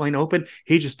pass rush lane open,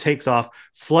 he just takes off,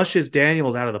 flushes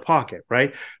Daniels out of the pocket,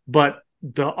 right? But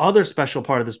the other special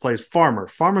part of this play is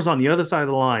Farmer's on the other side of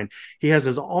the line. He has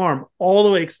his arm all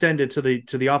the way extended to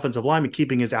the offensive lineman,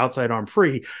 keeping his outside arm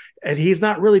free. And he's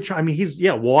not really trying. I mean, he's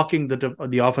walking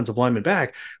the offensive lineman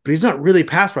back, but he's not really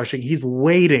pass rushing. He's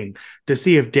waiting to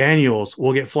see if Daniels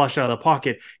will get flushed out of the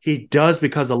pocket. He does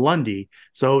because of Lundy.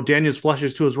 So Daniels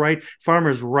flushes to his right.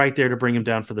 Farmer's right there to bring him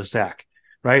down for the sack.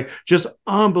 Right, just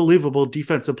unbelievable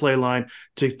defensive play line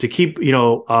to keep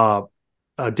Daniels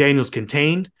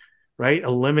contained. Right,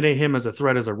 eliminate him as a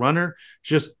threat as a runner.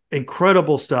 Just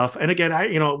incredible stuff. And again,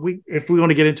 if we want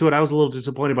to get into it, I was a little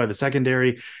disappointed by the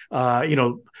secondary.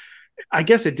 I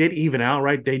guess it did even out,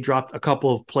 right? They dropped a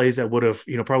couple of plays that would have,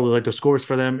 probably led to scores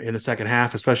for them in the second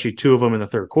half, especially two of them in the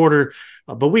third quarter.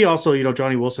 But we also,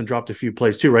 Johnny Wilson dropped a few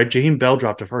plays too, right? Jaheim Bell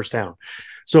dropped a first down.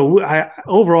 So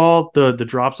overall, the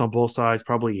drops on both sides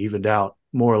probably evened out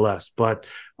more or less. But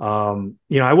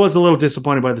I was a little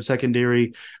disappointed by the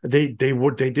secondary. They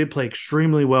did play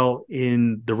extremely well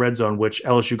in the red zone, which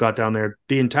LSU got down there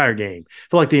the entire game. I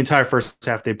feel like the entire first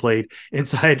half they played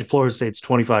inside Florida State's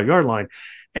 25-yard line.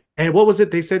 And what was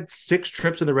it? They said 6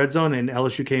 trips in the red zone, and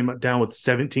LSU came down with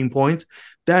 17 points.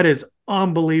 That is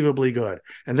unbelievably good.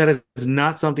 And that is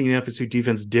not something the FSU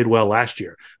defense did well last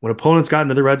year. When opponents got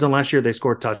into the red zone last year, they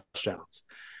scored touchdowns.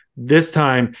 This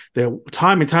time,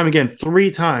 time and time again,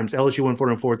 3 times LSU went for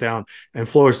it on fourth down, and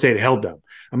Florida State held them.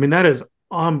 I mean, that is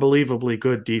unbelievably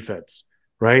good defense,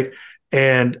 right?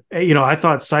 And, I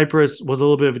thought Cypress was a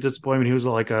little bit of a disappointment. He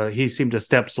was he seemed to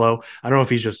step slow. I don't know if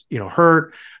he's just,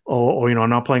 hurt or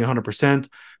not playing 100%.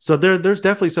 So there's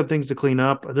definitely some things to clean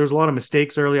up. There's a lot of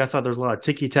mistakes early. I thought there was a lot of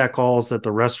ticky-tack calls that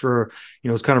the refs were,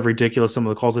 it was kind of ridiculous, some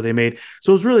of the calls that they made.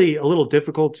 So it was really a little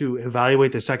difficult to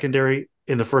evaluate the secondary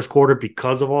in the first quarter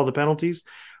because of all the penalties.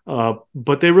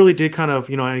 But they really did kind of,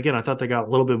 and again, I thought they got a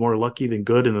little bit more lucky than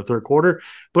good in the third quarter.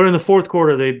 But in the fourth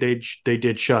quarter, they did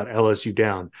shut LSU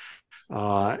down.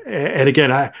 And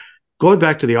again, going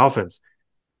back to the offense,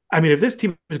 I mean, if this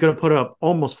team is going to put up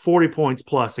almost 40 points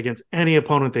plus against any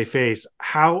opponent they face,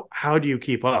 how do you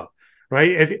keep up,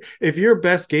 right? If your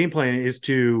best game plan is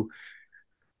to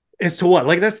what?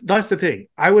 Like that's the thing.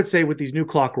 I would say with these new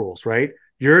clock rules, right?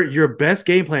 Your best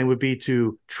game plan would be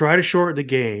to try to shorten the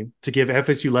game to give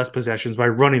FSU less possessions by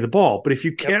running the ball. But if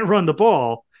you can't run the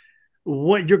ball,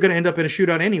 you're going to end up in a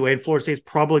shootout anyway, and Florida State's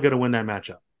probably going to win that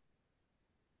matchup.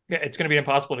 Yeah, it's going to be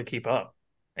impossible to keep up.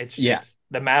 It's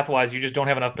the math-wise, you just don't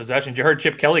have enough possessions. You heard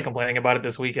Chip Kelly complaining about it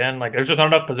this weekend. Like, there's just not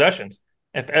enough possessions.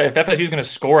 If FSU is going to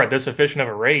score at this efficient of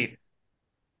a rate,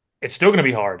 it's still going to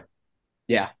be hard.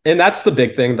 Yeah, and that's the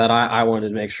big thing that I wanted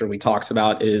to make sure we talked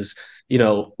about is,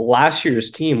 last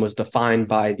year's team was defined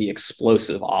by the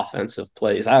explosive offensive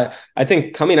plays. I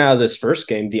think coming out of this first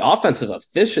game, the offensive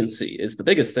efficiency is the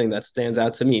biggest thing that stands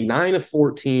out to me. 9 of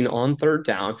 14 on third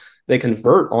down. They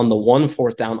convert on the 1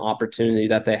 fourth down opportunity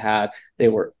that they had. They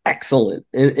were excellent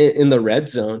in the red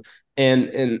zone.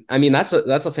 And I mean, that's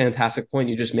a fantastic point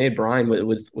you just made, Brian,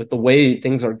 with the way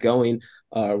things are going,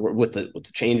 with the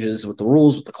changes, with the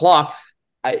rules, with the clock.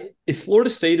 If Florida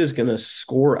State is going to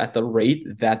score at the rate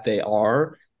that they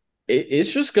are,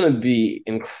 it's just going to be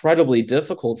incredibly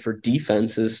difficult for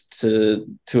defenses to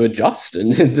adjust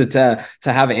and to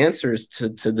have answers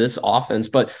to this offense.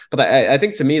 But I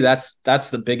think to me that's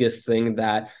the biggest thing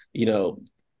that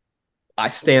I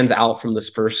stands out from this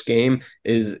first game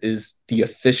is the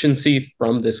efficiency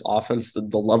from this offense,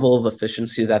 the level of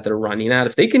efficiency that they're running at.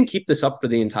 If they can keep this up for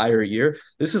the entire year,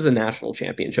 this is a national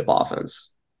championship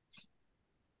offense.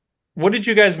 What did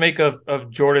you guys make of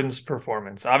Jordan's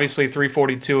performance? Obviously,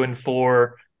 342 and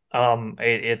 4.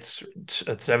 It's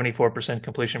a 74%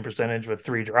 completion percentage with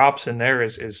 3 drops in there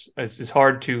is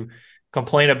hard to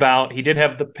complain about. He did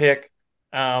have the pick,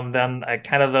 then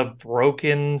kind of the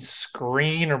broken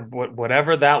screen or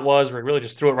whatever that was, where he really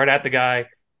just threw it right at the guy.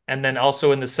 And then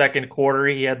also in the second quarter,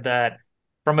 he had that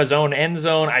from his own end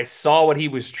zone. I saw what he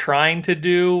was trying to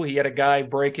do. He had a guy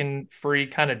breaking free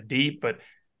kind of deep, but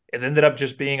it ended up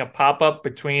just being a pop-up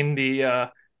between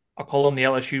I'll call him the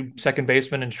LSU second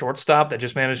baseman and shortstop that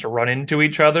just managed to run into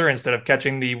each other instead of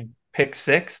catching the pick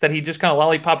 6 that he just kind of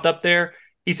lollipop up there.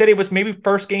 He said it was maybe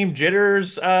first game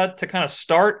jitters to kind of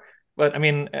start. But, I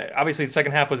mean, obviously the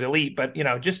second half was elite. But,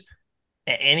 just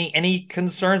Any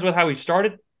concerns with how he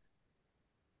started?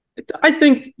 I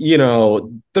think,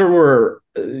 there were,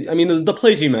 I mean, the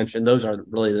plays you mentioned, those are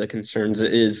really the concerns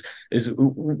is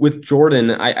with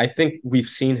Jordan. I think we've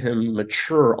seen him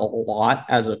mature a lot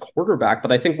as a quarterback,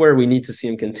 but I think where we need to see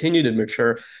him continue to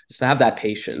mature is to have that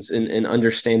patience in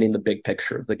understanding the big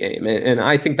picture of the game. And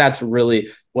I think that's really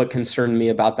what concerned me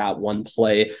about that one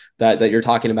play that you're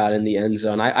talking about in the end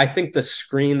zone. I think the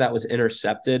screen that was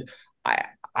intercepted,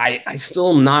 I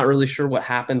still am not really sure what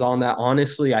happened on that.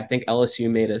 Honestly, I think LSU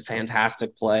made a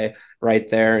fantastic play right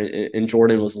there, and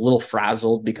Jordan was a little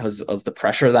frazzled because of the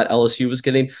pressure that LSU was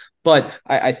getting. But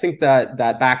I think that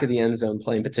back of the end zone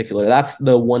play in particular, that's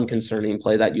the one concerning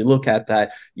play that you look at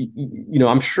that,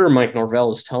 I'm sure Mike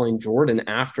Norvell is telling Jordan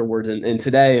afterwards and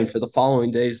today and for the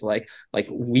following days, like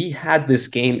we had this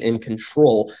game in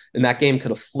control and that game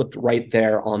could have flipped right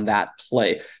there on that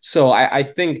play. So I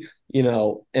think,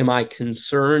 am I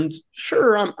concerned?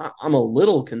 Sure, I'm a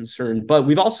little concerned, but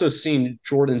we've also seen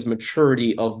Jordan's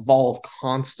maturity evolve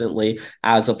constantly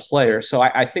as a player. So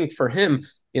I think for him,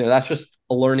 that's just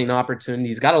a learning opportunity.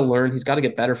 He's got to learn. He's got to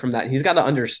get better from that. He's got to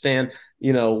understand,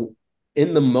 in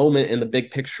the moment, in the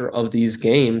big picture of these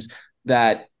games,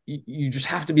 that you just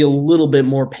have to be a little bit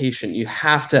more patient. You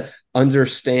have to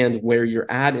understand where you're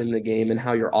at in the game and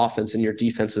how your offense and your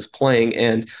defense is playing.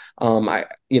 And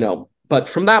but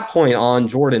from that point on,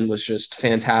 Jordan was just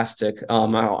fantastic. I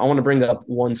want to bring up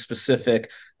one specific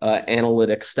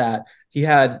analytic stat. He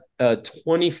had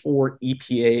 24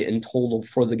 EPA in total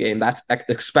for the game. That's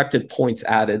expected points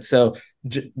added. So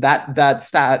that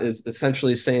stat is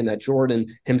essentially saying that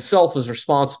Jordan himself was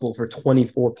responsible for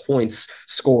 24 points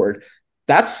scored.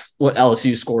 That's what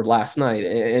LSU scored last night.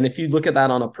 And if you look at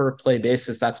that on a per play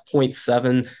basis, that's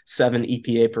 0.77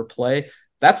 EPA per play.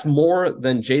 That's more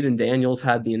than Jaden Daniels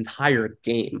had the entire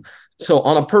game. So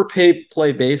on a per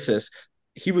play basis,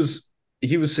 he was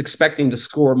expecting to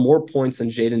score more points than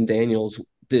Jaden Daniels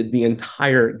did the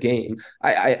entire game.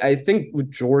 I think with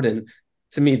Jordan,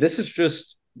 to me, this is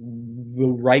just the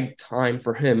right time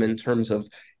for him in terms of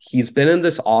he's been in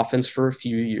this offense for a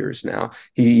few years now.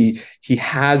 He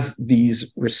has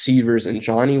these receivers in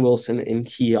Johnny Wilson and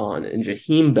Keon and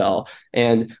Jaheim Bell.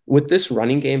 And with this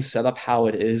running game set up how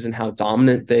it is and how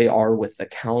dominant they are with the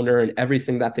counter and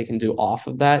everything that they can do off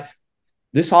of that,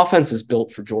 this offense is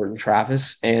built for Jordan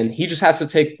Travis, and he just has to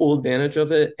take full advantage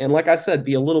of it. And like I said,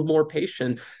 be a little more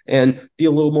patient and be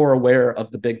a little more aware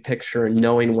of the big picture and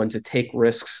knowing when to take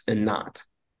risks and not.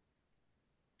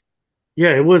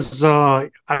 Yeah, it was. I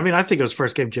think it was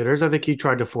first game jitters. I think he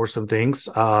tried to force some things.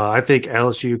 I think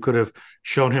LSU could have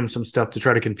shown him some stuff to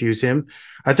try to confuse him.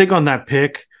 I think on that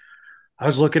pick,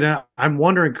 I'm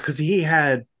wondering because he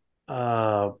had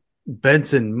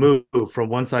Benson move from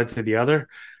one side to the other.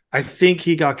 I think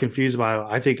he got confused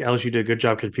I think LSU did a good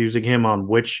job confusing him on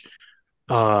which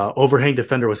overhang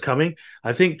defender was coming.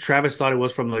 I think Travis thought it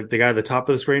was from the guy at the top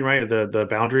of the screen, right? The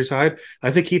boundary side.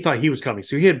 I think he thought he was coming.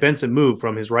 So he had Benson move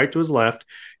from his right to his left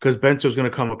because Benson was going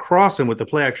to come across him with the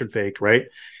play action fake, right?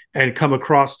 And come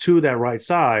across to that right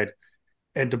side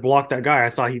and to block that guy.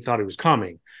 He thought he was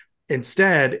coming.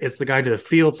 Instead, it's the guy to the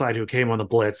field side who came on the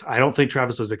blitz. I don't think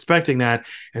Travis was expecting that.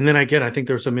 And then again, I think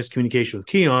there was some miscommunication with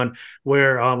Keon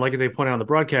where, like they pointed out on the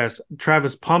broadcast,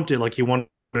 Travis pumped it like he wanted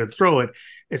to throw it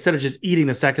instead of just eating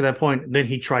the sack at that point. Then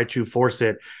he tried to force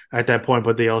it at that point,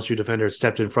 but the LSU defender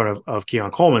stepped in front of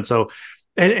Keon Coleman. So,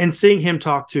 and seeing him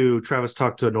Travis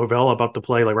talk to Norvell about the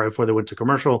play, like right before they went to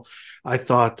commercial, I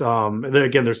thought,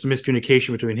 again, there's some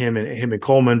miscommunication between him and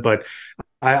Coleman, but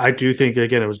I do think that,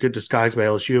 again, it was good disguise by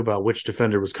LSU about which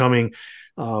defender was coming.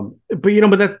 But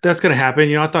that's going to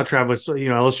happen. I thought Travis,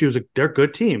 LSU they're a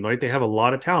good team, right? They have a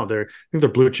lot of talent. I think their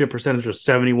blue chip percentage was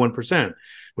 71%,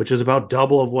 which is about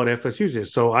double of what FSU's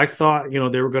is. So I thought, they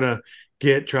were going to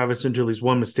get Travis into at least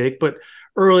one mistake, but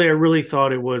early, I really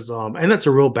thought it was, and that's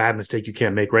a real bad mistake you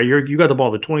can't make, right? You got the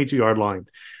ball at the 22-yard line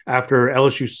after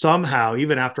LSU somehow,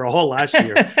 even after all last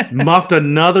year, muffed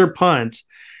another punt.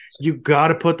 You got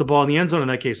to put the ball in the end zone in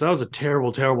that case. So that was a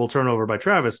terrible, terrible turnover by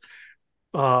Travis.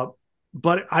 But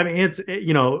I mean, it's,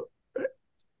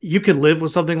 you could live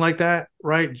with something like that,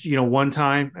 right? One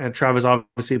time, and Travis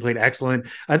obviously played excellent.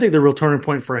 I think the real turning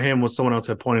point for him was someone else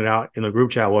had pointed out in the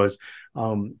group chat was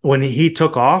when he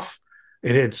took off,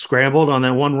 it had scrambled on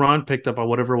that one run, picked up on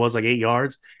whatever it was, like 8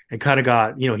 yards, and kind of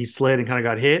got, he slid and kind of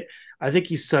got hit. I think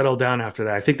he settled down after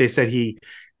that. I think they said he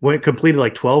completed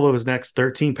like 12 of his next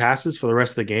 13 passes for the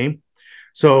rest of the game.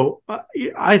 So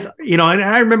and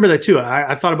I remember that too.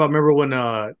 I thought about, remember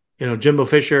when, Jimbo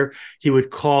Fisher, he would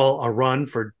call a run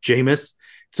for Jameis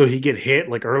so he get hit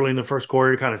like early in the first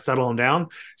quarter to kind of settle him down.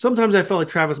 Sometimes I felt like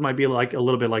Travis might be like a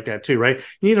little bit like that too, right?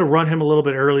 You need to run him a little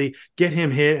bit early, get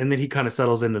him hit, and then he kind of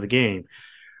settles into the game.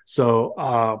 So,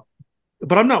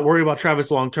 but I'm not worried about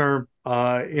Travis long term.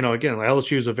 Again,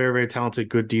 LSU is a very, very talented,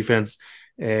 good defense,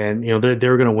 and they're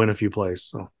going to win a few plays.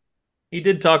 So he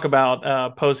did talk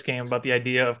about post game about the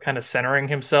idea of kind of centering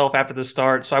himself after the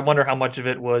start. So I wonder how much of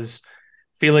it was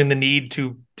feeling the need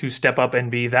to step up and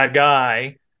be that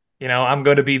guy. I'm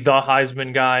going to be the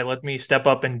Heisman guy. Let me step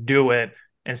up and do it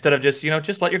instead of just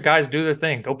let your guys do their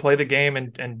thing. Go play the game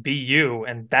and be you.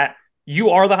 And that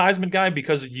you are the Heisman guy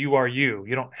because you are you.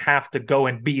 You don't have to go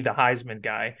and be the Heisman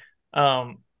guy.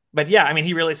 But yeah, I mean,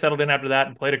 he really settled in after that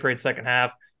and played a great second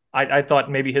half. I thought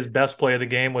maybe his best play of the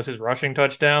game was his rushing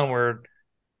touchdown where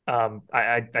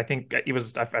I think it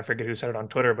was, I forget who said it on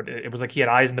Twitter, but it was like he had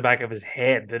eyes in the back of his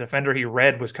head. The defender he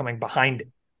read was coming behind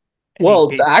him.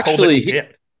 Well, actually,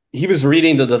 he was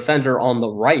reading the defender on the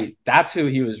right. That's who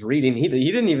he was reading. He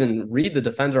didn't even read the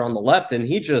defender on the left, and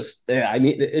it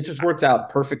just worked out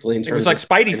perfectly. It was like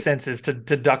Spidey senses to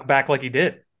duck back like he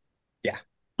did. Yeah.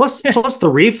 Plus the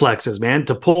reflexes, man,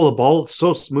 to pull the ball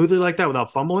so smoothly like that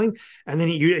without fumbling, and then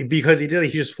he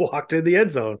just walked in the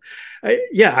end zone.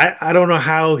 I don't know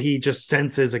how he just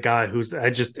senses a guy it was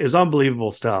unbelievable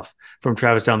stuff from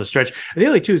Travis down the stretch. And the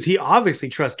other two is he obviously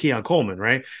trusts Keon Coleman,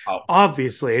 right? Oh,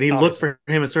 obviously, and he looked for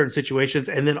him in certain situations,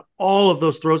 and then all of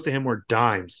those throws to him were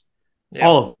dimes,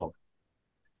 all of them.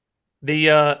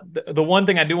 The one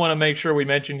thing I do want to make sure we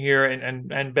mention here,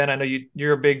 and Ben, I know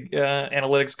you're a big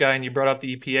analytics guy, and you brought up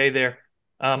the EPA there.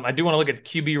 I do want to look at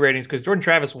QB ratings because Jordan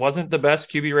Travis wasn't the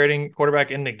best QB rating quarterback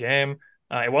in the game.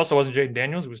 It also wasn't Jaden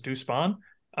Daniels; it was Deuce Spahn.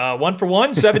 1 for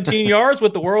 1, 17 yards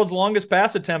with the world's longest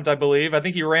pass attempt, I believe. I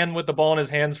think he ran with the ball in his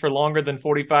hands for longer than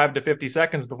 45 to 50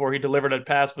 seconds before he delivered a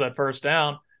pass for that first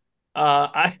down.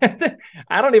 I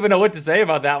don't even know what to say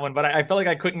about that one, but I felt like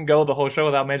I couldn't go the whole show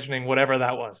without mentioning whatever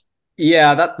that was.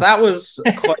 Yeah, that was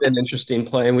quite an interesting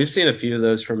play, and we've seen a few of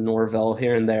those from Norvell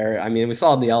here and there. I mean, we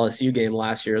saw in the LSU game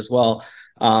last year as well.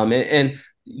 And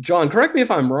John, correct me if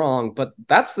I'm wrong, but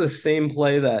that's the same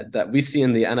play that we see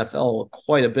in the NFL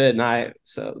quite a bit. And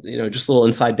just a little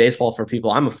inside baseball for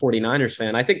people. I'm a 49ers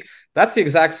fan. I think that's the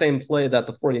exact same play that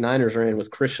the 49ers ran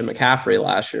with Christian McCaffrey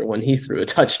last year when he threw a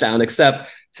touchdown, except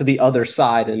to the other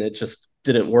side, and it just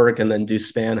didn't work. And then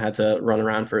Deuce Spahn had to run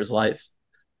around for his life.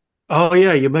 Oh,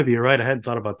 yeah, you might be right. I hadn't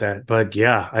thought about that. But,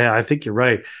 yeah, I think you're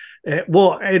right. And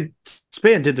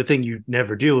Spahn did the thing you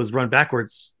never do is run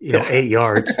backwards, 8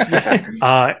 yards.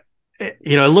 It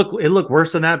looked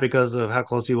worse than that because of how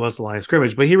close he was to the line of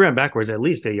scrimmage. But he ran backwards at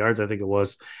least 8 yards, I think it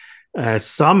was.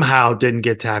 Somehow didn't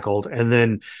get tackled.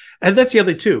 And that's the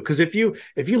other two. Because if you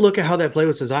look at how that play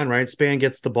was designed, right, Spahn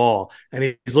gets the ball and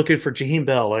he's looking for Jaheim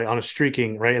Bell on a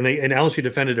streaking, right, and LSU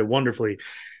defended it wonderfully.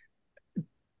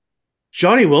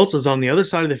 Johnny Wilson's on the other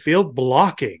side of the field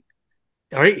blocking.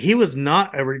 All right, he was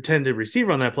not a intended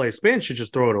receiver on that play. Spahn should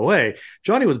just throw it away.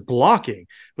 Johnny was blocking,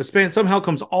 but Spahn somehow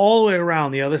comes all the way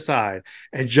around the other side,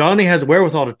 and Johnny has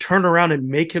wherewithal to turn around and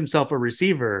make himself a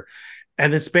receiver.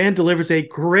 And then Spahn delivers a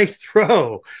great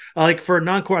throw. Like for a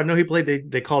non-quarterback, I know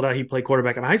they called out he played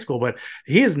quarterback in high school, but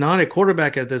he is not a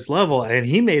quarterback at this level. And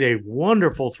he made a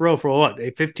wonderful throw for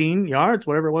 15 yards,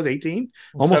 whatever it was, 18,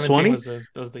 almost 20. Was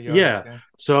the yards, yeah.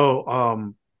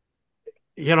 So,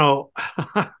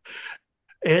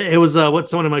 it was what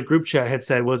someone in my group chat had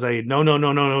said was a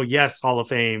no, yes, Hall of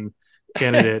Fame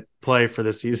candidate play for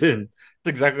this season.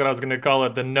 That's exactly what I was going to call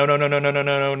it. The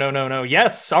no.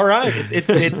 Yes, all right.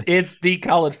 It's the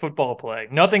college football play.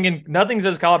 Nothing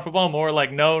says college football more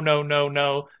like no.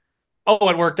 Oh,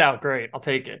 it worked out. Great. I'll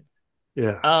take it.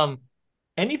 Yeah.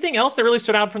 Anything else that really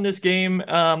stood out from this game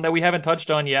that we haven't touched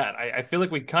on yet? I feel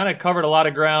like we kind of covered a lot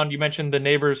of ground. You mentioned the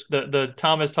neighbors. The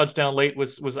Thomas touchdown late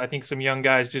was I think some young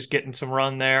guys just getting some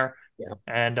run there. Yeah.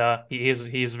 And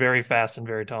he's very fast and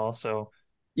very tall. So.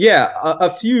 Yeah, a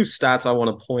few stats I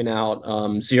want to point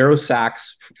out. 0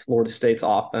 sacks for Florida State's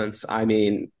offense. I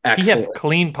mean, excellent. He had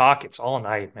clean pockets all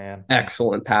night, man.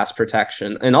 Excellent pass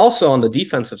protection. And also on the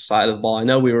defensive side of the ball, I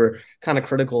know we were kind of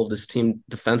critical of this team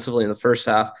defensively in the first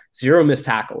half. 0 missed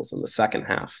tackles in the second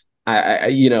half.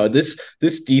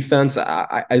 This defense,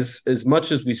 as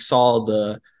much as we saw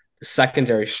the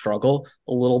secondary struggle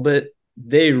a little bit,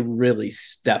 they really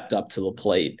stepped up to the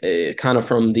plate kind of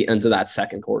from the end of that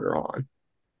second quarter on.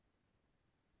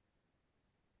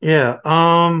 Yeah.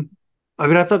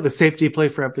 I thought the safety play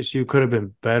for FSU could have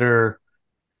been better.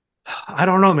 I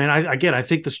don't know, man. I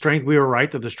think we were right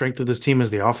that the strength of this team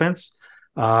is the offense.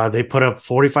 They put up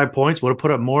 45 points, would have put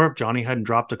up more if Johnny hadn't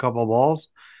dropped a couple of balls.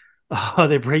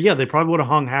 They probably would have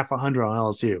hung half 100 on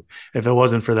LSU if it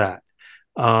wasn't for that.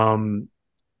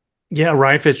 Yeah,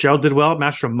 Ryan Fitzgerald did well.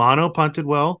 Mastromano punted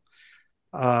well.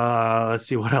 Let's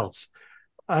see what else.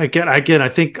 Again, I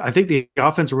think the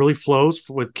offense really flows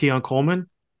with Keon Coleman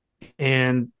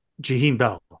and Jaheim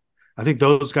Bell. I think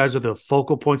those guys are the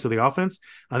focal points of the offense.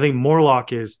 I think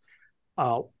Morlock is,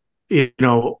 you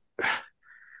know,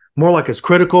 Morlock is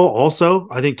critical. Also,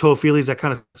 I think Toafili is that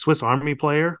kind of Swiss Army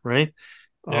player, right?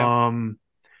 Yeah.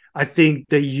 I think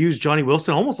they use Johnny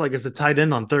Wilson almost like as a tight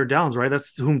end on third downs, right?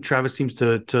 That's whom Travis seems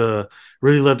to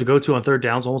really love to go to on third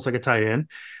downs, almost like a tight end.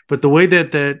 But the way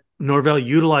that Norvell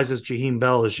utilizes Jaheim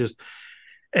Bell is just,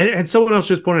 and someone else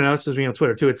just pointed out, this is me on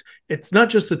Twitter too. It's not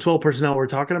just the 12 personnel we're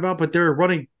talking about, but they're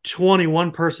running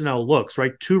 21 personnel looks,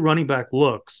 right? 2 running back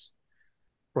looks,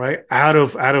 right? Out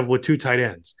of with 2 tight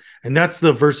ends. And that's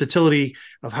the versatility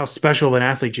of how special of an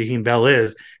athlete Jaheim Bell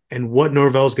is and what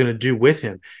Norvell's going to do with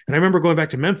him. And I remember going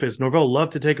back to Memphis, Norvell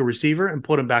loved to take a receiver and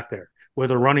put him back there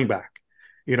with a running back,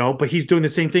 but he's doing the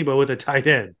same thing, but with a tight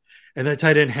end. And that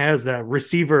tight end has that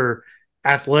receiver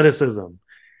athleticism,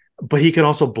 but he can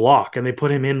also block, and they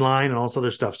put him in line and all this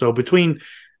other stuff. So between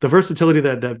the versatility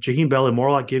that Jaheim Bell and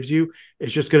Morlock gives you,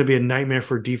 it's just going to be a nightmare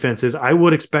for defenses. I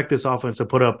would expect this offense to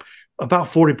put up about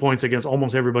 40 points against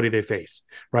almost everybody they face,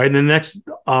 right? And the next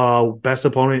best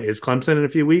opponent is Clemson in a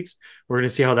few weeks. We're going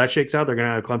to see how that shakes out.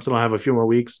 Clemson will have a few more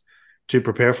weeks to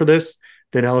prepare for this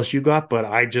than LSU got, but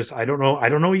I don't know. I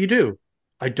don't know what you do.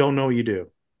 I don't know what you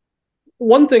do.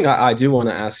 One thing I do want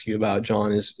to ask you about,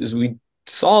 John, is we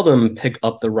saw them pick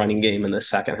up the running game in the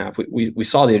second half. We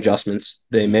saw the adjustments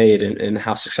they made and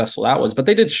how successful that was, but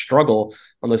they did struggle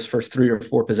on those first 3 or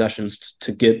 4 possessions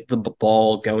to get the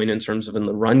ball going in terms of in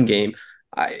the run game.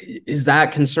 Is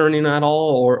that concerning at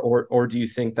all, or do you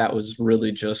think that was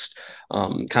really just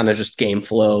kind of just game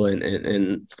flow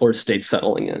and Florida State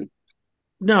settling in?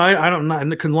 No, I don't.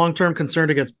 Not long-term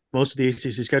concerned against most of the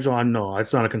ACC schedule. No,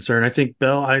 it's not a concern. I think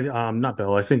not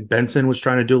Bell. I think Benson was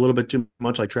trying to do a little bit too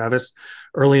much, like Travis,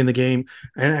 early in the game.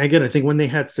 And again, I think when they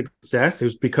had success, it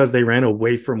was because they ran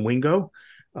away from Wingo.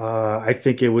 I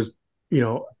think it was,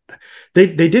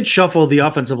 they did shuffle the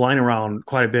offensive line around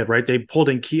quite a bit, right? They pulled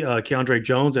in Keandre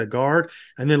Jones at guard,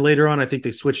 and then later on, I think they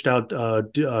switched out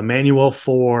Manuel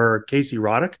for Casey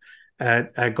Roddick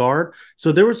at guard.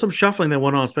 So there was some shuffling that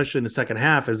went on, especially in the second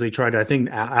half, as they tried to, I think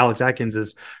Alex Atkins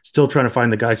is still trying to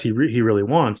find the guys he really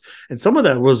wants. And some of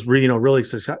that was, really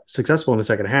successful in the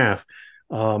second half,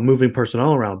 moving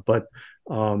personnel around. But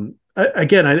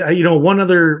again, one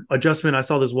other adjustment, I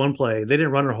saw this one play, they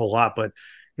didn't run it a whole lot, but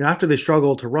after they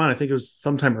struggled to run, I think it was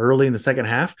sometime early in the second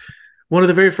half, one of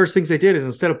the very first things they did is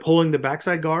instead of pulling the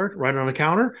backside guard right on the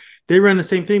counter, they ran the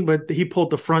same thing, but he pulled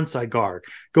the front side guard,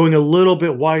 going a little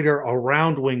bit wider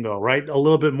around Wingo, right? A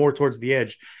little bit more towards the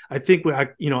edge. I think,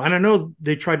 and I know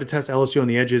they tried to test LSU on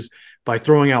the edges by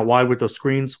throwing out wide with those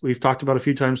screens we've talked about a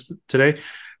few times today.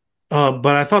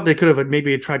 But I thought they could have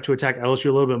maybe tried to attack LSU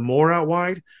a little bit more out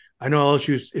wide. I know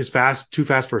LSU is too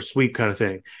fast for a sweep kind of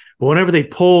thing. But whenever they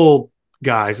pull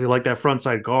guys, they like that front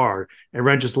side guard and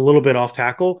ran just a little bit off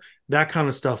tackle, that kind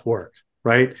of stuff worked,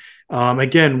 right?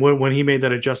 Again, when he made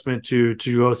that adjustment to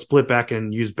go split back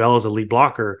and use Bell as a lead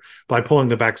blocker by pulling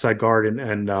the backside guard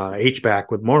and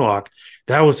H-back with Morlock,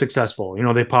 that was successful.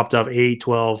 They popped up 8,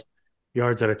 12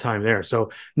 yards at a time there.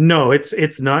 So, no,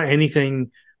 it's not anything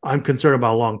I'm concerned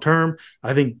about long-term.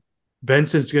 I think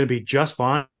Benson's going to be just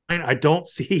fine. I don't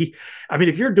see –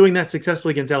 if you're doing that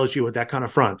successfully against LSU with that kind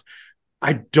of front,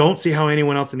 I don't see how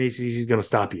anyone else in the ACC is going to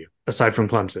stop you aside from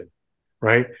Clemson,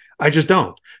 right? I just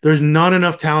don't. There's not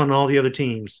enough talent in all the other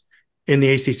teams in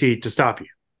the ACC to stop you.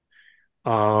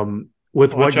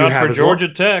 With Watch what you out have for Georgia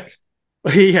Tech.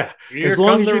 Yeah, Here as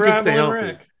long as comes you can stay healthy,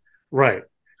 Rick. right?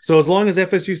 So as long as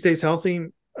FSU stays healthy,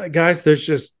 guys, there's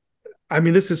just.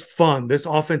 This is fun. This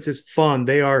offense is fun.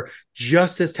 They are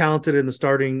just as talented in the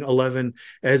starting 11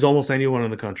 as almost anyone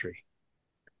in the country.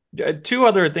 2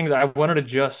 other things I wanted to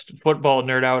just football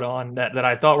nerd out on that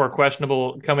I thought were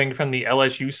questionable coming from the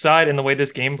LSU side and the way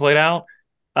this game played out.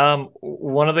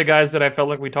 One of the guys that I felt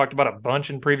like we talked about a bunch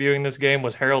in previewing this game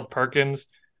was Harold Perkins.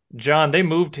 John, they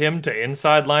moved him to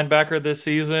inside linebacker this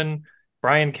season.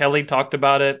 Brian Kelly talked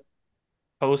about it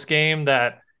post-game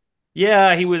that,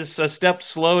 yeah, he was a step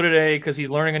slow today because he's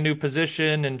learning a new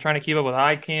position and trying to keep up with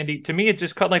eye candy. To me, it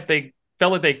just felt like they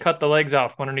cut the legs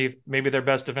off underneath maybe their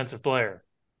best defensive player.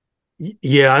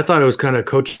 Yeah, I thought it was kind of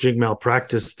coaching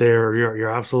malpractice there. You're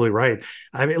absolutely right.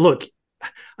 Look,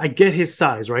 I get his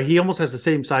size, right? He almost has the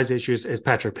same size issues as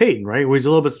Patrick Payton, right? He's a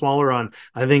little bit smaller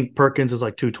I think Perkins is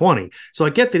like 220. So I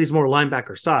get that he's more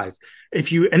linebacker size. And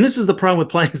this is the problem with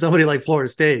playing somebody like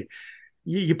Florida State.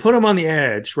 you put him on the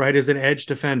edge, right, as an edge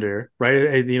defender,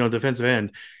 right, defensive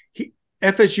end.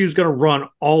 FSU is going to run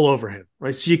all over him,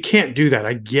 right? So you can't do that.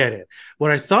 I get it. What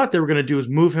I thought they were going to do is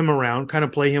move him around, kind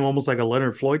of play him almost like a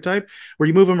Leonard Floyd type, where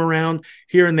you move him around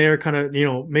here and there, kind of,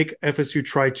 make FSU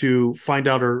try to find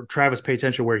out, or Travis pay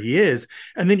attention where he is,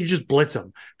 and then you just blitz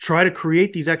him. Try to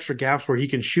create these extra gaps where he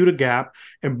can shoot a gap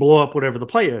and blow up whatever the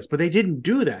play is. But they didn't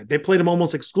do that. They played him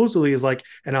almost exclusively as like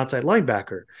an outside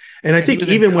linebacker. And I think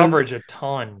even coverage a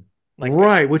ton.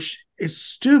 Right, which is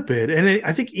stupid. And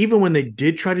I think even when they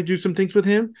did try to do some things with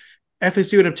him,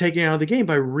 FSU ended up taking out of the game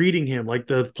by reading him, like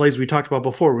the plays we talked about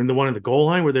before, when the one in the goal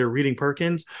line where they were reading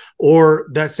Perkins, or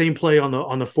that same play on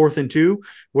the 4th and 2,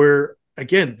 where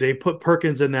again they put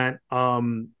Perkins in that.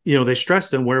 They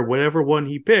stressed him where whatever one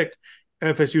he picked,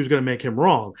 FSU was going to make him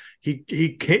wrong.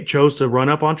 He chose to run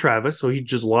up on Travis, so he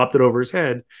just lobbed it over his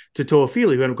head to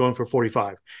Toafili, who ended up going for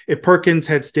 45. If Perkins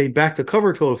had stayed back to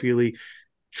cover Toafili,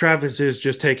 Travis is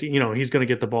just taking, he's going to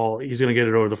get the ball. He's going to get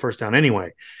it over the first down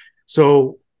anyway.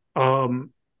 So FSU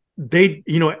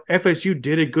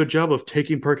did a good job of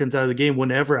taking Perkins out of the game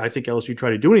whenever I think LSU tried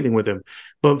to do anything with him.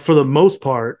 But for the most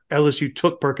part, LSU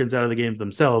took Perkins out of the game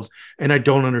themselves, and I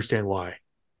don't understand why.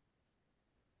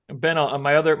 Ben,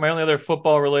 my only other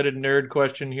football related nerd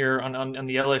question here on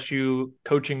the LSU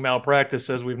coaching malpractice,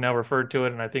 as we've now referred to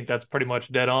it, and I think that's pretty much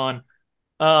dead on.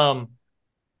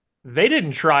 They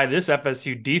didn't try this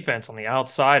FSU defense on the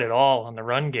outside at all on the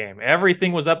run game.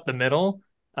 Everything was up the middle.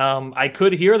 I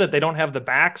could hear that they don't have the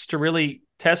backs to really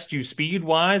test you speed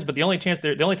wise, but the only time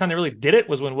they really did it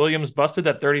was when Williams busted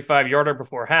that 35-yarder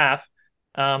before half.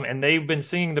 And they've been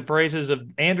singing the praises of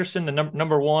Anderson, the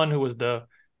number one, who was the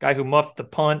guy who muffed the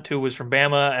punt, who was from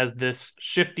Bama, as this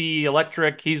shifty,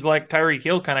 electric. He's like Tyreek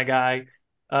Hill kind of guy.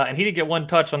 And he didn't get one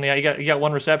touch on he got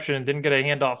one reception and didn't get a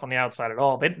handoff on the outside at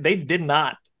all. They did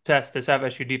not test this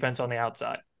FSU defense on the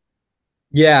outside.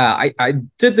 Yeah, I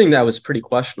did think that was pretty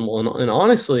questionable. And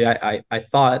honestly, I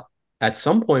thought at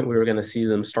some point we were going to see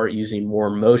them start using more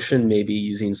motion, maybe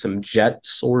using some jet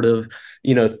sort of,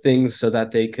 things so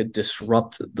that they could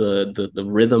disrupt the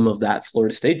rhythm of that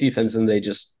Florida State defense. And they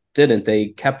just didn't. They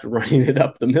kept running it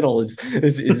up the middle, as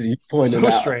you pointed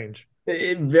out. So strange.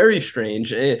 Very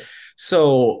strange.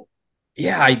 So,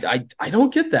 yeah, I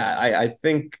don't get that. I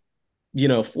think,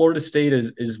 Florida State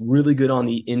is really good on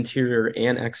the interior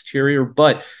and exterior.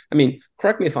 But, I mean,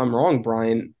 correct me if I'm wrong,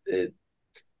 Brian.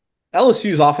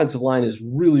 LSU's offensive line is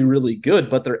really, really good,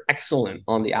 but they're excellent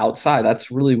on the outside. That's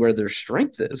really where their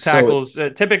strength is. Tackles,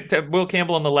 Will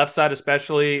Campbell on the left side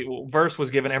especially. Verse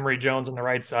was given Emory Jones on the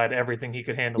right side everything he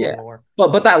could handle and more.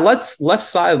 But that left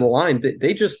side of the line,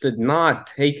 they just did not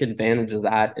take advantage of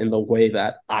that in the way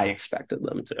that I expected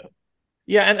them to.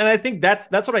 Yeah, and I think that's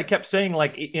what I kept saying.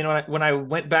 Like, when I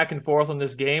went back and forth on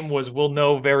this game, we'll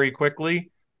know very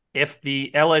quickly if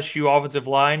the LSU offensive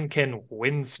line can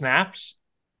win snaps.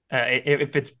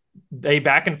 If it's a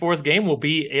back and forth game, will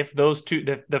be if those two,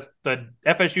 the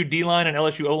FSU D line and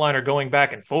LSU O line, are going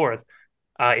back and forth.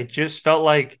 It just felt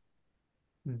like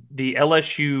the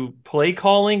LSU play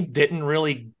calling didn't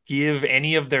really give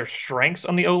any of their strengths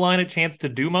on the O line a chance to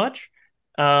do much.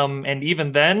 And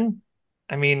even then,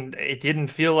 I mean, it didn't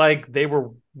feel like they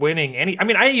were winning any. I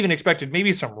mean, I even expected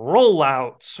maybe some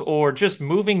rollouts or just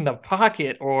moving the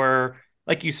pocket, or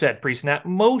like you said, pre-snap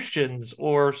motions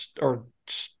or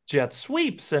jet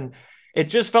sweeps, and it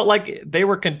just felt like they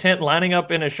were content lining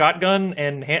up in a shotgun.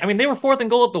 And they were 4th and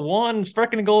goal at the 1,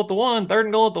 2nd and goal at the 1, 3rd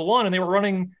and goal at the 1, and they were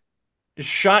running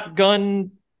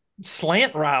shotgun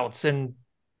slant routes and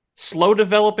slow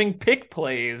developing pick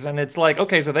plays. And it's like,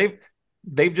 okay, so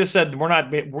they've just said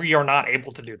we are not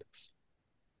able to do this.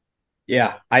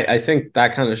 Yeah, I think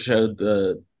that kind of showed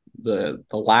the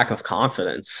lack of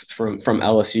confidence from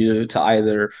LSU to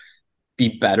either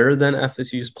be better than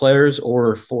FSU's players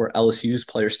or for LSU's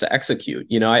players to execute.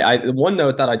 One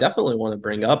note that I definitely want to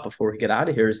bring up before we get out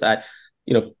of here is that,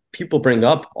 people bring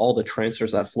up all the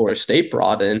transfers that Florida State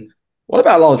brought in. What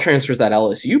about all the transfers that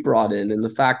LSU brought in, and the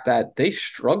fact that they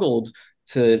struggled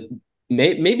to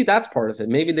maybe that's part of it.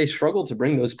 Maybe they struggled to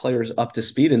bring those players up to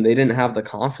speed, and they didn't have the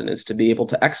confidence to be able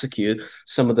to execute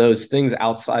some of those things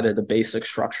outside of the basic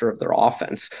structure of their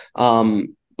offense.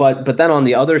 But then on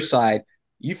the other side,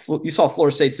 you saw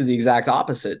Florida State do the exact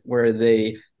opposite, where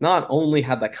they not only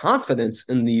had the confidence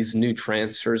in these new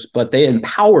transfers, but they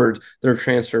empowered their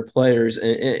transfer players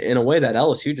in a way that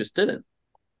LSU just didn't.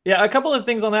 Yeah, a couple of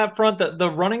things on that front.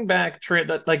 The running back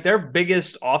like their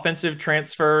biggest offensive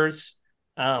transfers,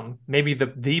 maybe the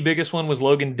biggest one was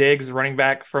Logan Diggs, running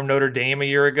back from Notre Dame a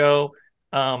year ago.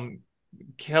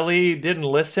 Kelly didn't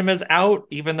list him as out,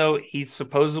 even though he's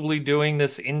supposedly doing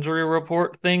this injury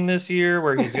report thing this year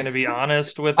where he's going to be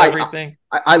honest with everything.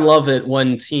 I love it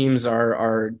when teams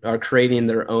are creating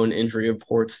their own injury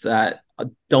reports that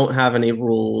don't have any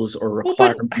rules or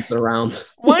requirements around.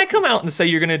 Why come out and say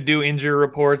you're going to do injury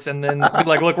reports and then be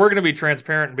like, look, we're going to be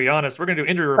transparent and be honest. We're going to do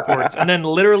injury reports. And then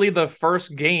literally the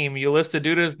first game you list a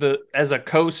dude as a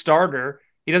co-starter.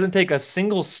 He doesn't take a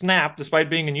single snap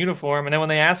despite being in uniform. And then when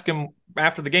they ask him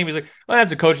after the game, he's like, well,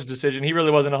 that's a coach's decision. He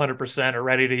really wasn't 100% or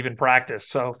ready to even practice.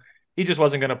 So he just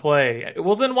wasn't going to play.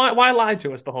 Well, then why lie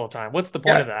to us the whole time? What's the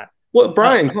point of that? Well,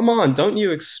 Brian, come on. Don't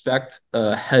you expect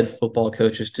head football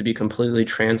coaches to be completely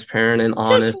transparent and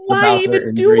honest about their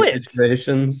injury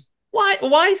situations?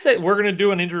 Why say we're going to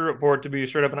do an injury report to be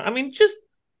straight up? I mean, just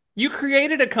you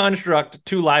created a construct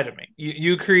to lie to me.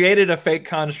 You created a fake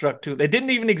construct they didn't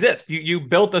even exist. You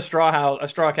built a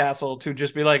straw castle to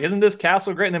just be like, isn't this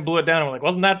castle great? And then blew it down. And we're like,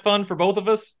 wasn't that fun for both of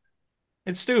us?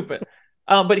 It's stupid.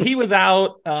 But he was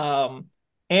out.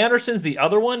 Anderson's the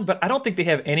other one, but I don't think they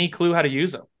have any clue how to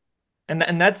use him.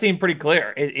 And that seemed pretty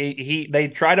clear. They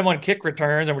tried him on kick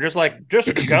returns and were just like, just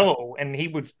go. And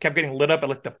he kept getting lit up at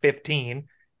like the 15.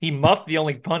 He muffed the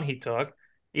only punt he took.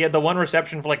 He had the one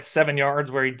reception for like 7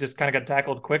 yards where he just kind of got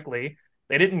tackled quickly.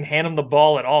 They didn't hand him the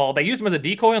ball at all. They used him as a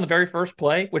decoy on the very first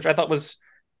play, which I thought was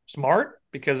smart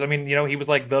because, I mean, he was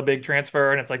like the big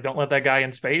transfer and it's like, don't let that guy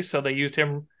in space. So they used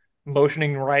him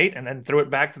motioning right and then threw it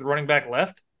back to the running back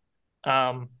left.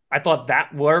 I thought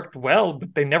that worked well,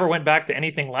 but they never went back to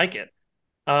anything like it.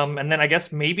 And then I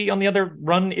guess maybe on the other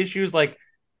run issues, like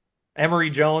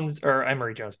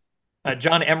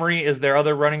John Emery is their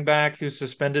other running back who's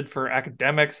suspended for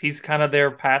academics. He's kind of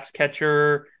their pass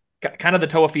catcher, kind of the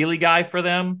Toafili guy for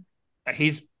them.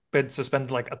 He's been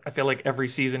suspended I feel like every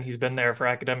season he's been there for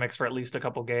academics for at least a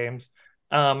couple games.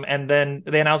 And then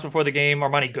they announced before the game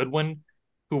Armani Goodwin,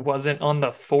 who wasn't on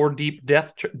the 4 deep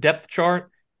depth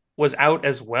chart, was out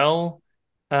as well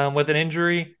with an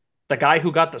injury. The guy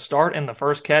who got the start and the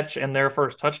first catch and their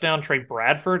first touchdown, Trey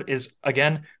Bradford, is,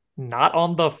 again, not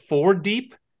on the 4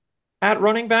 deep at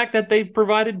running back that they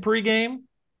provided pregame.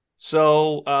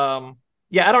 So, I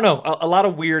don't know. A lot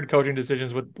of weird coaching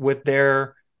decisions with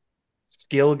their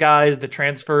skill guys, the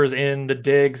transfers in, the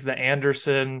Diggs, the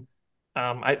Anderson.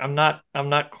 I'm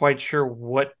not quite sure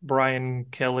what Brian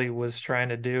Kelly was trying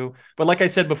to do, but like I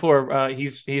said before,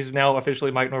 he's now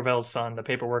officially Mike Norvell's son. The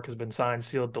paperwork has been signed,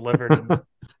 sealed, delivered. And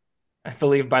I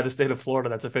believe by the state of Florida,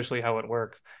 that's officially how it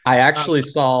works. I actually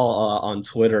saw on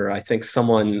Twitter, I think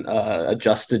someone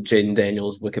adjusted Jaden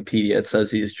Daniels' Wikipedia. It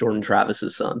says he's Jordan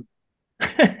Travis's son.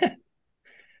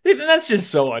 That's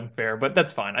just so unfair, but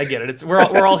that's fine. I get it.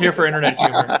 We're all here for internet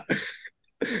humor.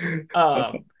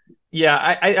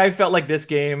 I felt like this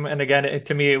game, and again,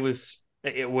 to me, it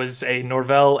was a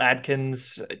Norvell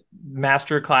Adkins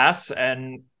masterclass,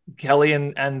 and Kelly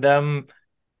and them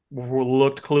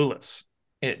looked clueless.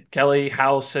 Kelly,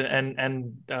 House,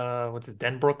 and what's it,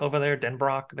 Denbrook over there?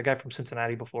 Denbrock, the guy from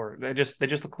Cincinnati before. They just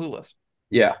look clueless.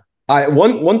 Yeah.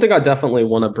 One thing I definitely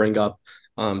want to bring up,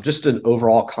 just an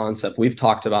overall concept we've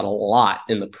talked about a lot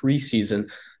in the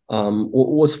preseason,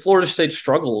 was Florida State's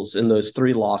struggles in those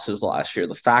 3 losses last year.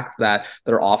 The fact that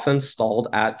their offense stalled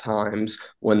at times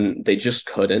when they just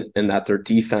couldn't, and that their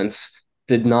defense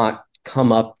did not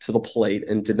come up to the plate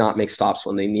and did not make stops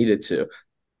when they needed to.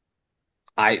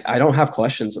 I don't have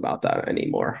questions about that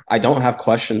anymore. I don't have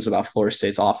questions about Florida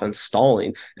State's offense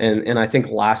stalling. And I think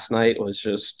last night was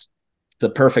just the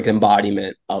perfect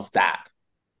embodiment of that.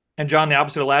 And John, the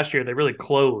opposite of last year, they really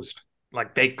closed.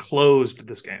 Like they closed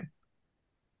this game.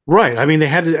 Right. I mean, they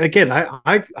had to, again,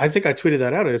 I think I tweeted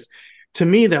that out as, to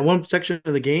me, that one section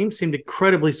of the game seemed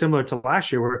incredibly similar to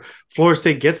last year where Florida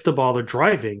State gets the ball, they're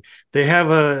driving. They have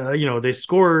they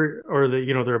score, or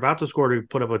they're about to score to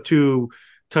put up a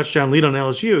 2-touchdown lead on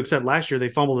LSU, except last year they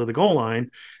fumbled at the goal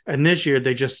line, and this year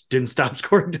they just didn't stop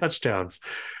scoring touchdowns.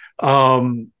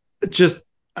 Just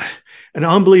an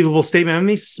unbelievable statement. I mean,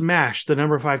 they smashed the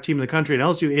number 5 team in the country, and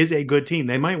LSU is a good team.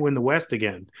 They might win the West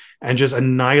again, and just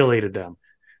annihilated them.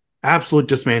 Absolute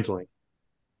dismantling.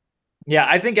 Yeah,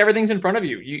 I think everything's in front of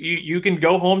you. You can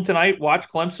go home tonight, watch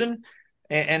Clemson,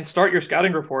 and start your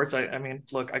scouting reports. I mean,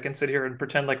 look, I can sit here and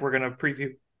pretend like we're going to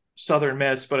preview Southern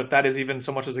Miss, but if that is even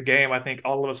so much as a game, I think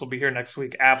all of us will be here next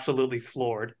week absolutely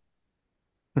floored.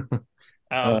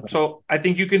 So I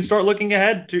think you can start looking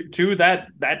ahead to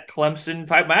that Clemson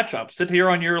type matchup. Sit here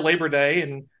on your Labor Day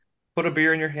and put a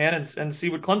beer in your hand and see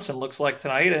what Clemson looks like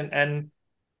tonight and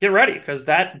get ready, because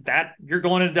that you're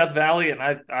going to Death Valley, and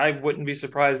I wouldn't be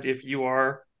surprised if you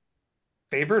are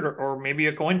favored or maybe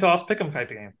a coin toss pick'em type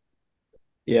of game.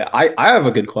 Yeah, I have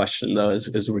a good question though.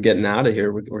 As we're getting out of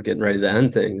here, we're getting ready to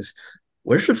end things.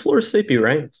 Where should Florida State be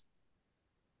ranked?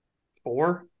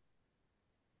 4.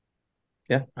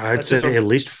 Yeah, I'd That's just say a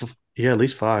at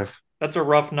least five. that's a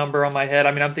rough number on my head.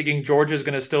 I mean, I'm thinking Georgia's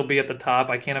going to still be at the top.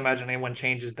 I can't imagine anyone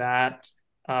changes that.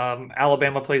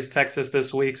 Alabama plays Texas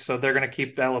this week, so they're going to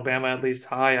keep Alabama at least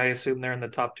high. I assume they're in the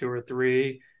top 2 or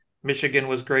 3. Michigan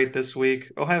was great this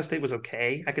week. Ohio State was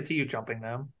okay. I could see you jumping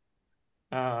them.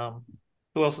 Um,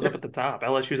 who else is yeah. up at the top?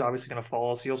 LSU is obviously going to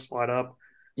fall, so you'll slide up.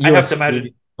 I have to imagine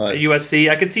USC, but USC.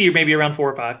 I could see you maybe around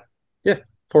 4 or 5. yeah,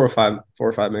 4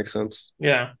 or 5 makes sense.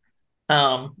 Yeah.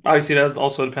 Obviously that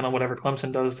also depend on whatever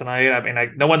Clemson does tonight. I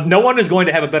mean, no one is going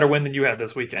to have a better win than you had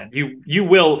this weekend. You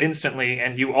will instantly,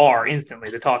 and you are instantly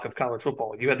the talk of college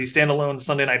football. You had the standalone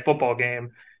Sunday night football game,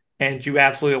 and you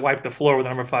absolutely wiped the floor with the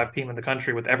number 5 team in the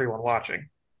country with everyone watching.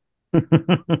 I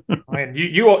mean,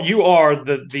 you are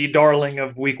the darling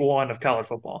of week 1 of college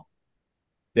football.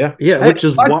 Yeah, Yeah, hey, which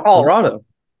is Colorado.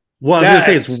 Well, I was gonna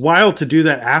say Yes. it's wild to do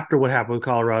that after what happened with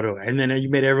Colorado, and then you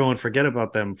made everyone forget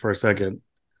about them for a second.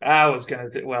 I was gonna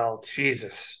do well,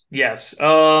 Jesus. Yes.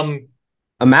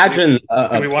 Imagine Do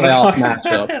a we want to playoff talk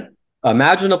matchup. about it?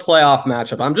 Imagine a playoff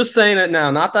matchup. I'm just saying it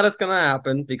now. Not that it's going to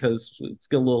happen because it's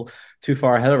a little too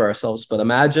far ahead of ourselves, but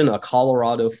imagine a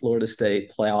Colorado Florida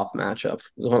State playoff matchup.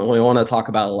 We want to talk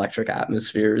about electric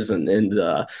atmospheres and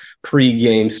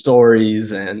pre-game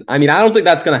stories. And I mean, I don't think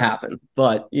that's going to happen,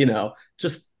 but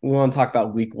just we want to talk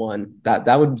about week 1.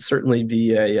 That would certainly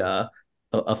be a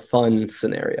fun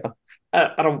scenario.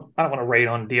 I don't want to rate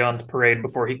on Dion's parade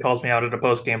before he calls me out at a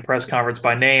post game press conference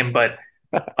by name, but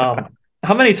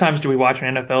how many times do we watch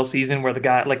an NFL season where the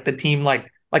guy like the team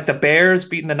like the Bears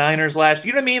beating the Niners last?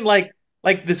 You know what I mean? Like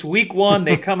this week 1,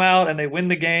 they come out and they win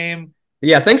the game.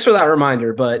 Yeah, thanks for that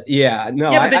reminder. But yeah,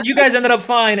 no, Yeah, but then you guys ended up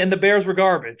fine and the Bears were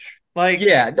garbage. Like,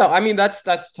 yeah, no, I mean that's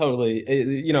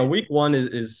totally week 1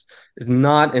 is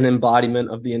not an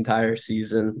embodiment of the entire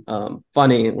season.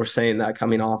 Funny we're saying that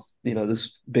coming off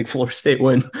this big Florida State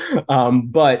win,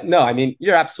 but no, I mean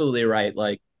you're absolutely right.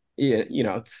 Like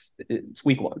it's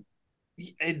week 1.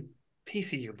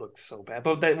 TCU looks so bad,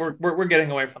 but we're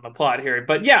getting away from the plot here.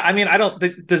 But yeah, I mean, I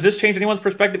don't. Does this change anyone's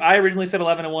perspective? I originally said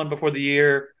 11-1 before the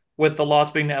year, with the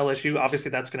loss being to LSU. Obviously,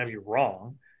 that's going to be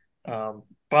wrong.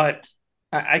 But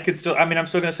I could still. I mean, I'm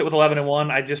still going to sit with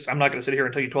 11-1. I'm not going to sit here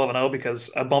and tell you 12-0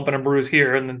 because a bump and a bruise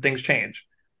here, and then things change.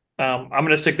 I'm going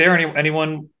to stick there.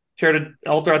 Anyone care to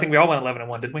alter? I think we all went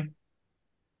 11-1, didn't we?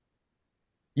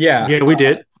 Yeah, We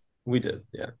did. We did.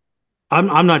 Yeah.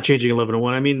 I'm not changing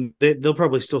 11-1. I mean, they'll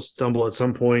probably still stumble at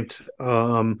some point.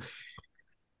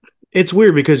 It's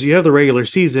weird because you have the regular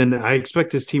season. I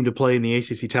expect this team to play in the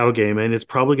ACC title game, and it's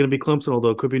probably going to be Clemson, although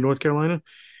it could be North Carolina.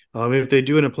 If they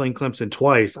do end up playing Clemson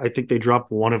twice, I think they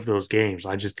drop one of those games.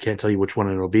 I just can't tell you which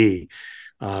one it'll be.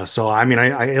 So I mean,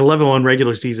 I 11-1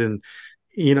 regular season.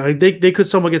 They could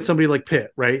somewhat get somebody like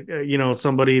Pitt, right?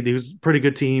 Somebody who's a pretty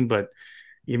good team, but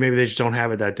maybe they just don't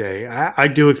have it that day. I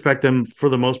do expect them, for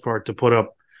the most part, to put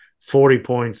up 40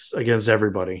 points against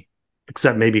everybody,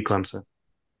 except maybe Clemson.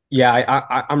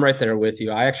 Yeah, I'm right there with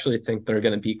you. I actually think they're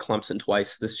going to beat Clemson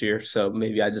twice this year, so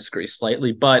maybe I disagree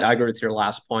slightly, but I agree with your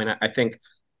last point. I think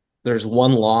there's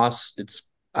one loss. It's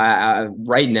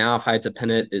right now, if I had to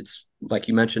pin it, it's like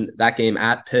you mentioned, that game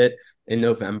at Pitt in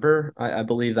November. I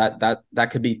believe that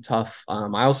could be tough.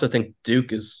 I also think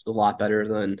Duke is a lot better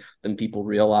than people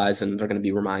realize, and they're going to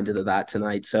be reminded of that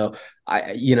tonight. So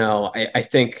I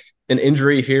think an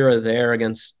injury here or there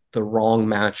against the wrong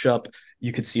matchup,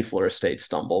 you could see Florida State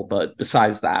stumble. But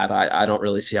besides that, I don't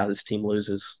really see how this team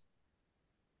loses.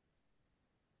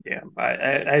 Yeah,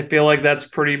 I feel like that's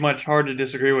pretty much hard to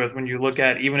disagree with when you look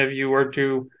at, even if you were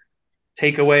to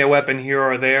take away a weapon here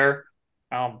or there,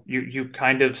 you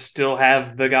kind of still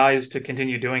have the guys to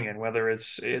continue doing it, whether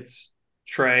it's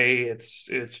Trey,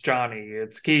 it's Johnny,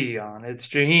 it's Keon, it's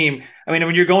Jaheim. I mean,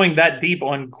 when you're going that deep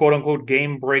on quote unquote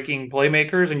game breaking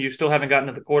playmakers and you still haven't gotten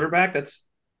to the quarterback, that's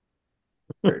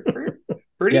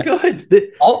pretty Yeah. good.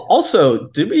 Also,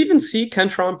 did we even see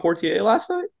Kentron Portier last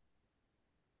night?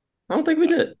 I don't think we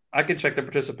did. I can check the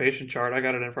participation chart. I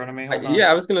got it in front of me. Hold on. Yeah,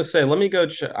 I was gonna say, let me go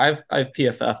check. I have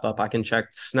PFF up. I can check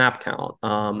snap count.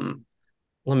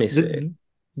 Let me see.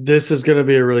 This is going to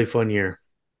be a really fun year.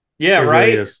 Yeah, It right.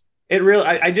 really is. It really.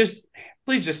 I just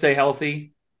please just stay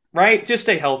healthy, right? Just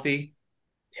stay healthy.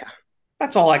 Yeah.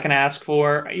 That's all I can ask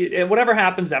for. Whatever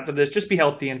happens after this, just be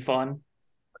healthy and fun.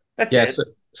 That's Yeah, it.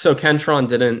 so Kentron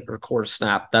didn't record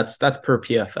snap. That's per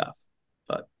PFF.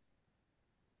 But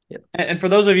And for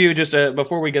those of you, just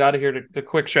before we get out of here, to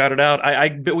quick shout it out,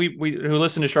 we who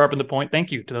listen to Sharpen the Point.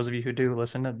 Thank you to those of you who do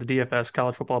listen to the DFS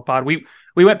College Football Pod. We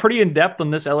went pretty in depth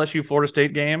on this LSU Florida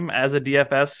State game as a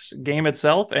DFS game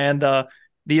itself, and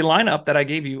the lineup that I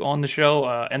gave you on the show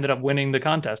ended up winning the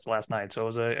contest last night. So it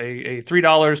was a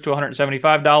 $3 to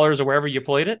 $175 or wherever you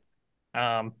played it.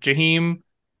 Jaheim,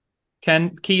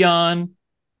 Keon,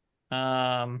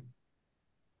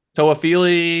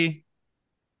 Toafili,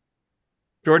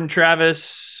 Jordan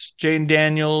Travis, Jaden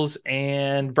Daniels,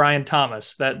 and Brian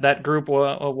Thomas. That group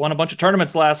won a bunch of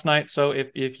tournaments last night. So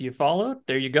if you followed,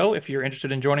 there you go. If you're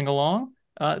interested in joining along,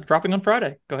 dropping on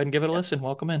Friday, go ahead and give it a listen.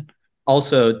 Welcome in.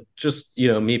 Also, just,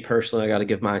 me personally, I got to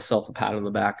give myself a pat on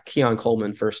the back. Keon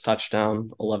Coleman, first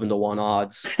touchdown, 11-1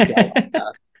 odds.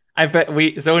 I bet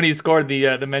when he scored,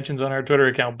 the mentions on our Twitter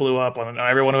account blew up on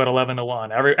everyone who had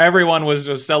 11-1. Everyone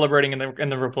was celebrating in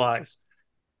the replies.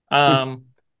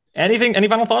 Any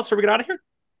final thoughts before we get out of here?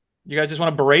 You guys just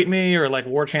want to berate me or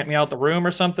war chant me out the room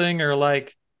or something, or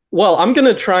Well, I'm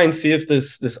gonna try and see if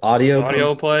this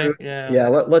audio play. Through. Yeah.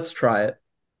 Let's try it.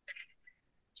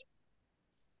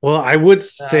 Well, I would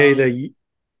say that you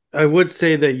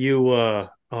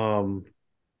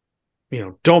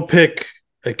don't pick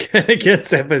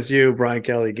against FSU Brian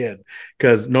Kelly again,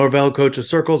 because Norvell coaches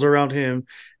circles around him,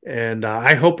 and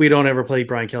I hope we don't ever play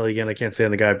Brian Kelly again. I can't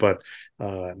stand the guy, but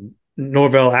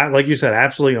Norvell, like you said,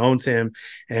 absolutely owns him.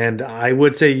 And I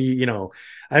would say,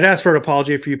 I'd ask for an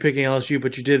apology for you picking LSU,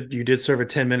 but you did serve a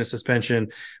 10-minute suspension,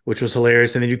 which was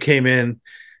hilarious. And then you came in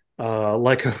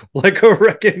like a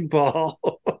wrecking ball.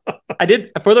 I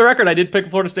did, for the record, I did pick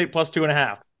Florida State plus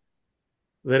 2.5.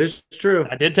 That is true.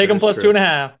 I did take them plus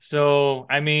 2.5. So,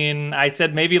 I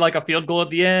said maybe a field goal at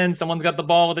the end. Someone's got the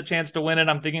ball with a chance to win it.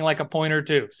 I'm thinking a point or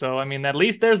two. So, at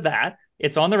least there's that.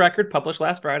 It's on the record, published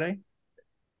last Friday,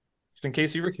 just in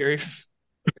case you were curious.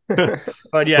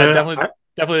 But yeah, definitely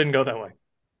didn't go that way.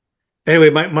 Anyway,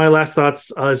 my last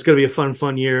thoughts, it's going to be a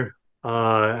fun year.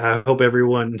 I hope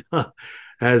everyone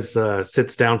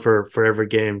sits down for every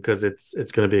game, because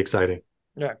it's going to be exciting.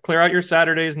 Yeah, clear out your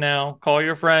Saturdays now. Call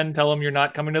your friend. Tell them you're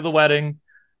not coming to the wedding.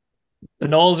 The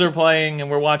Noles are playing,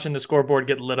 and we're watching the scoreboard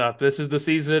get lit up. This is the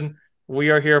season. We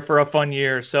are here for a fun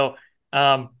year. So,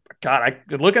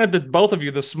 looking at both of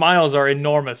you, the smiles are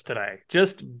enormous today.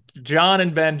 Just John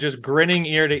and Ben just grinning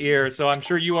ear to ear. So I'm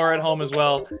sure you are at home as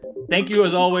well. Thank you,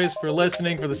 as always, for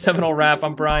listening. For the Seminole Wrap,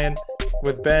 I'm Brian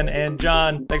with Ben and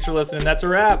John. Thanks for listening. That's a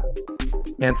wrap.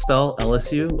 Can't spell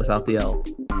LSU without the L.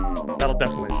 That'll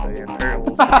definitely stay in.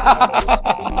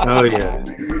 Oh, yeah.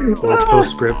 A little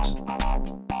postscript.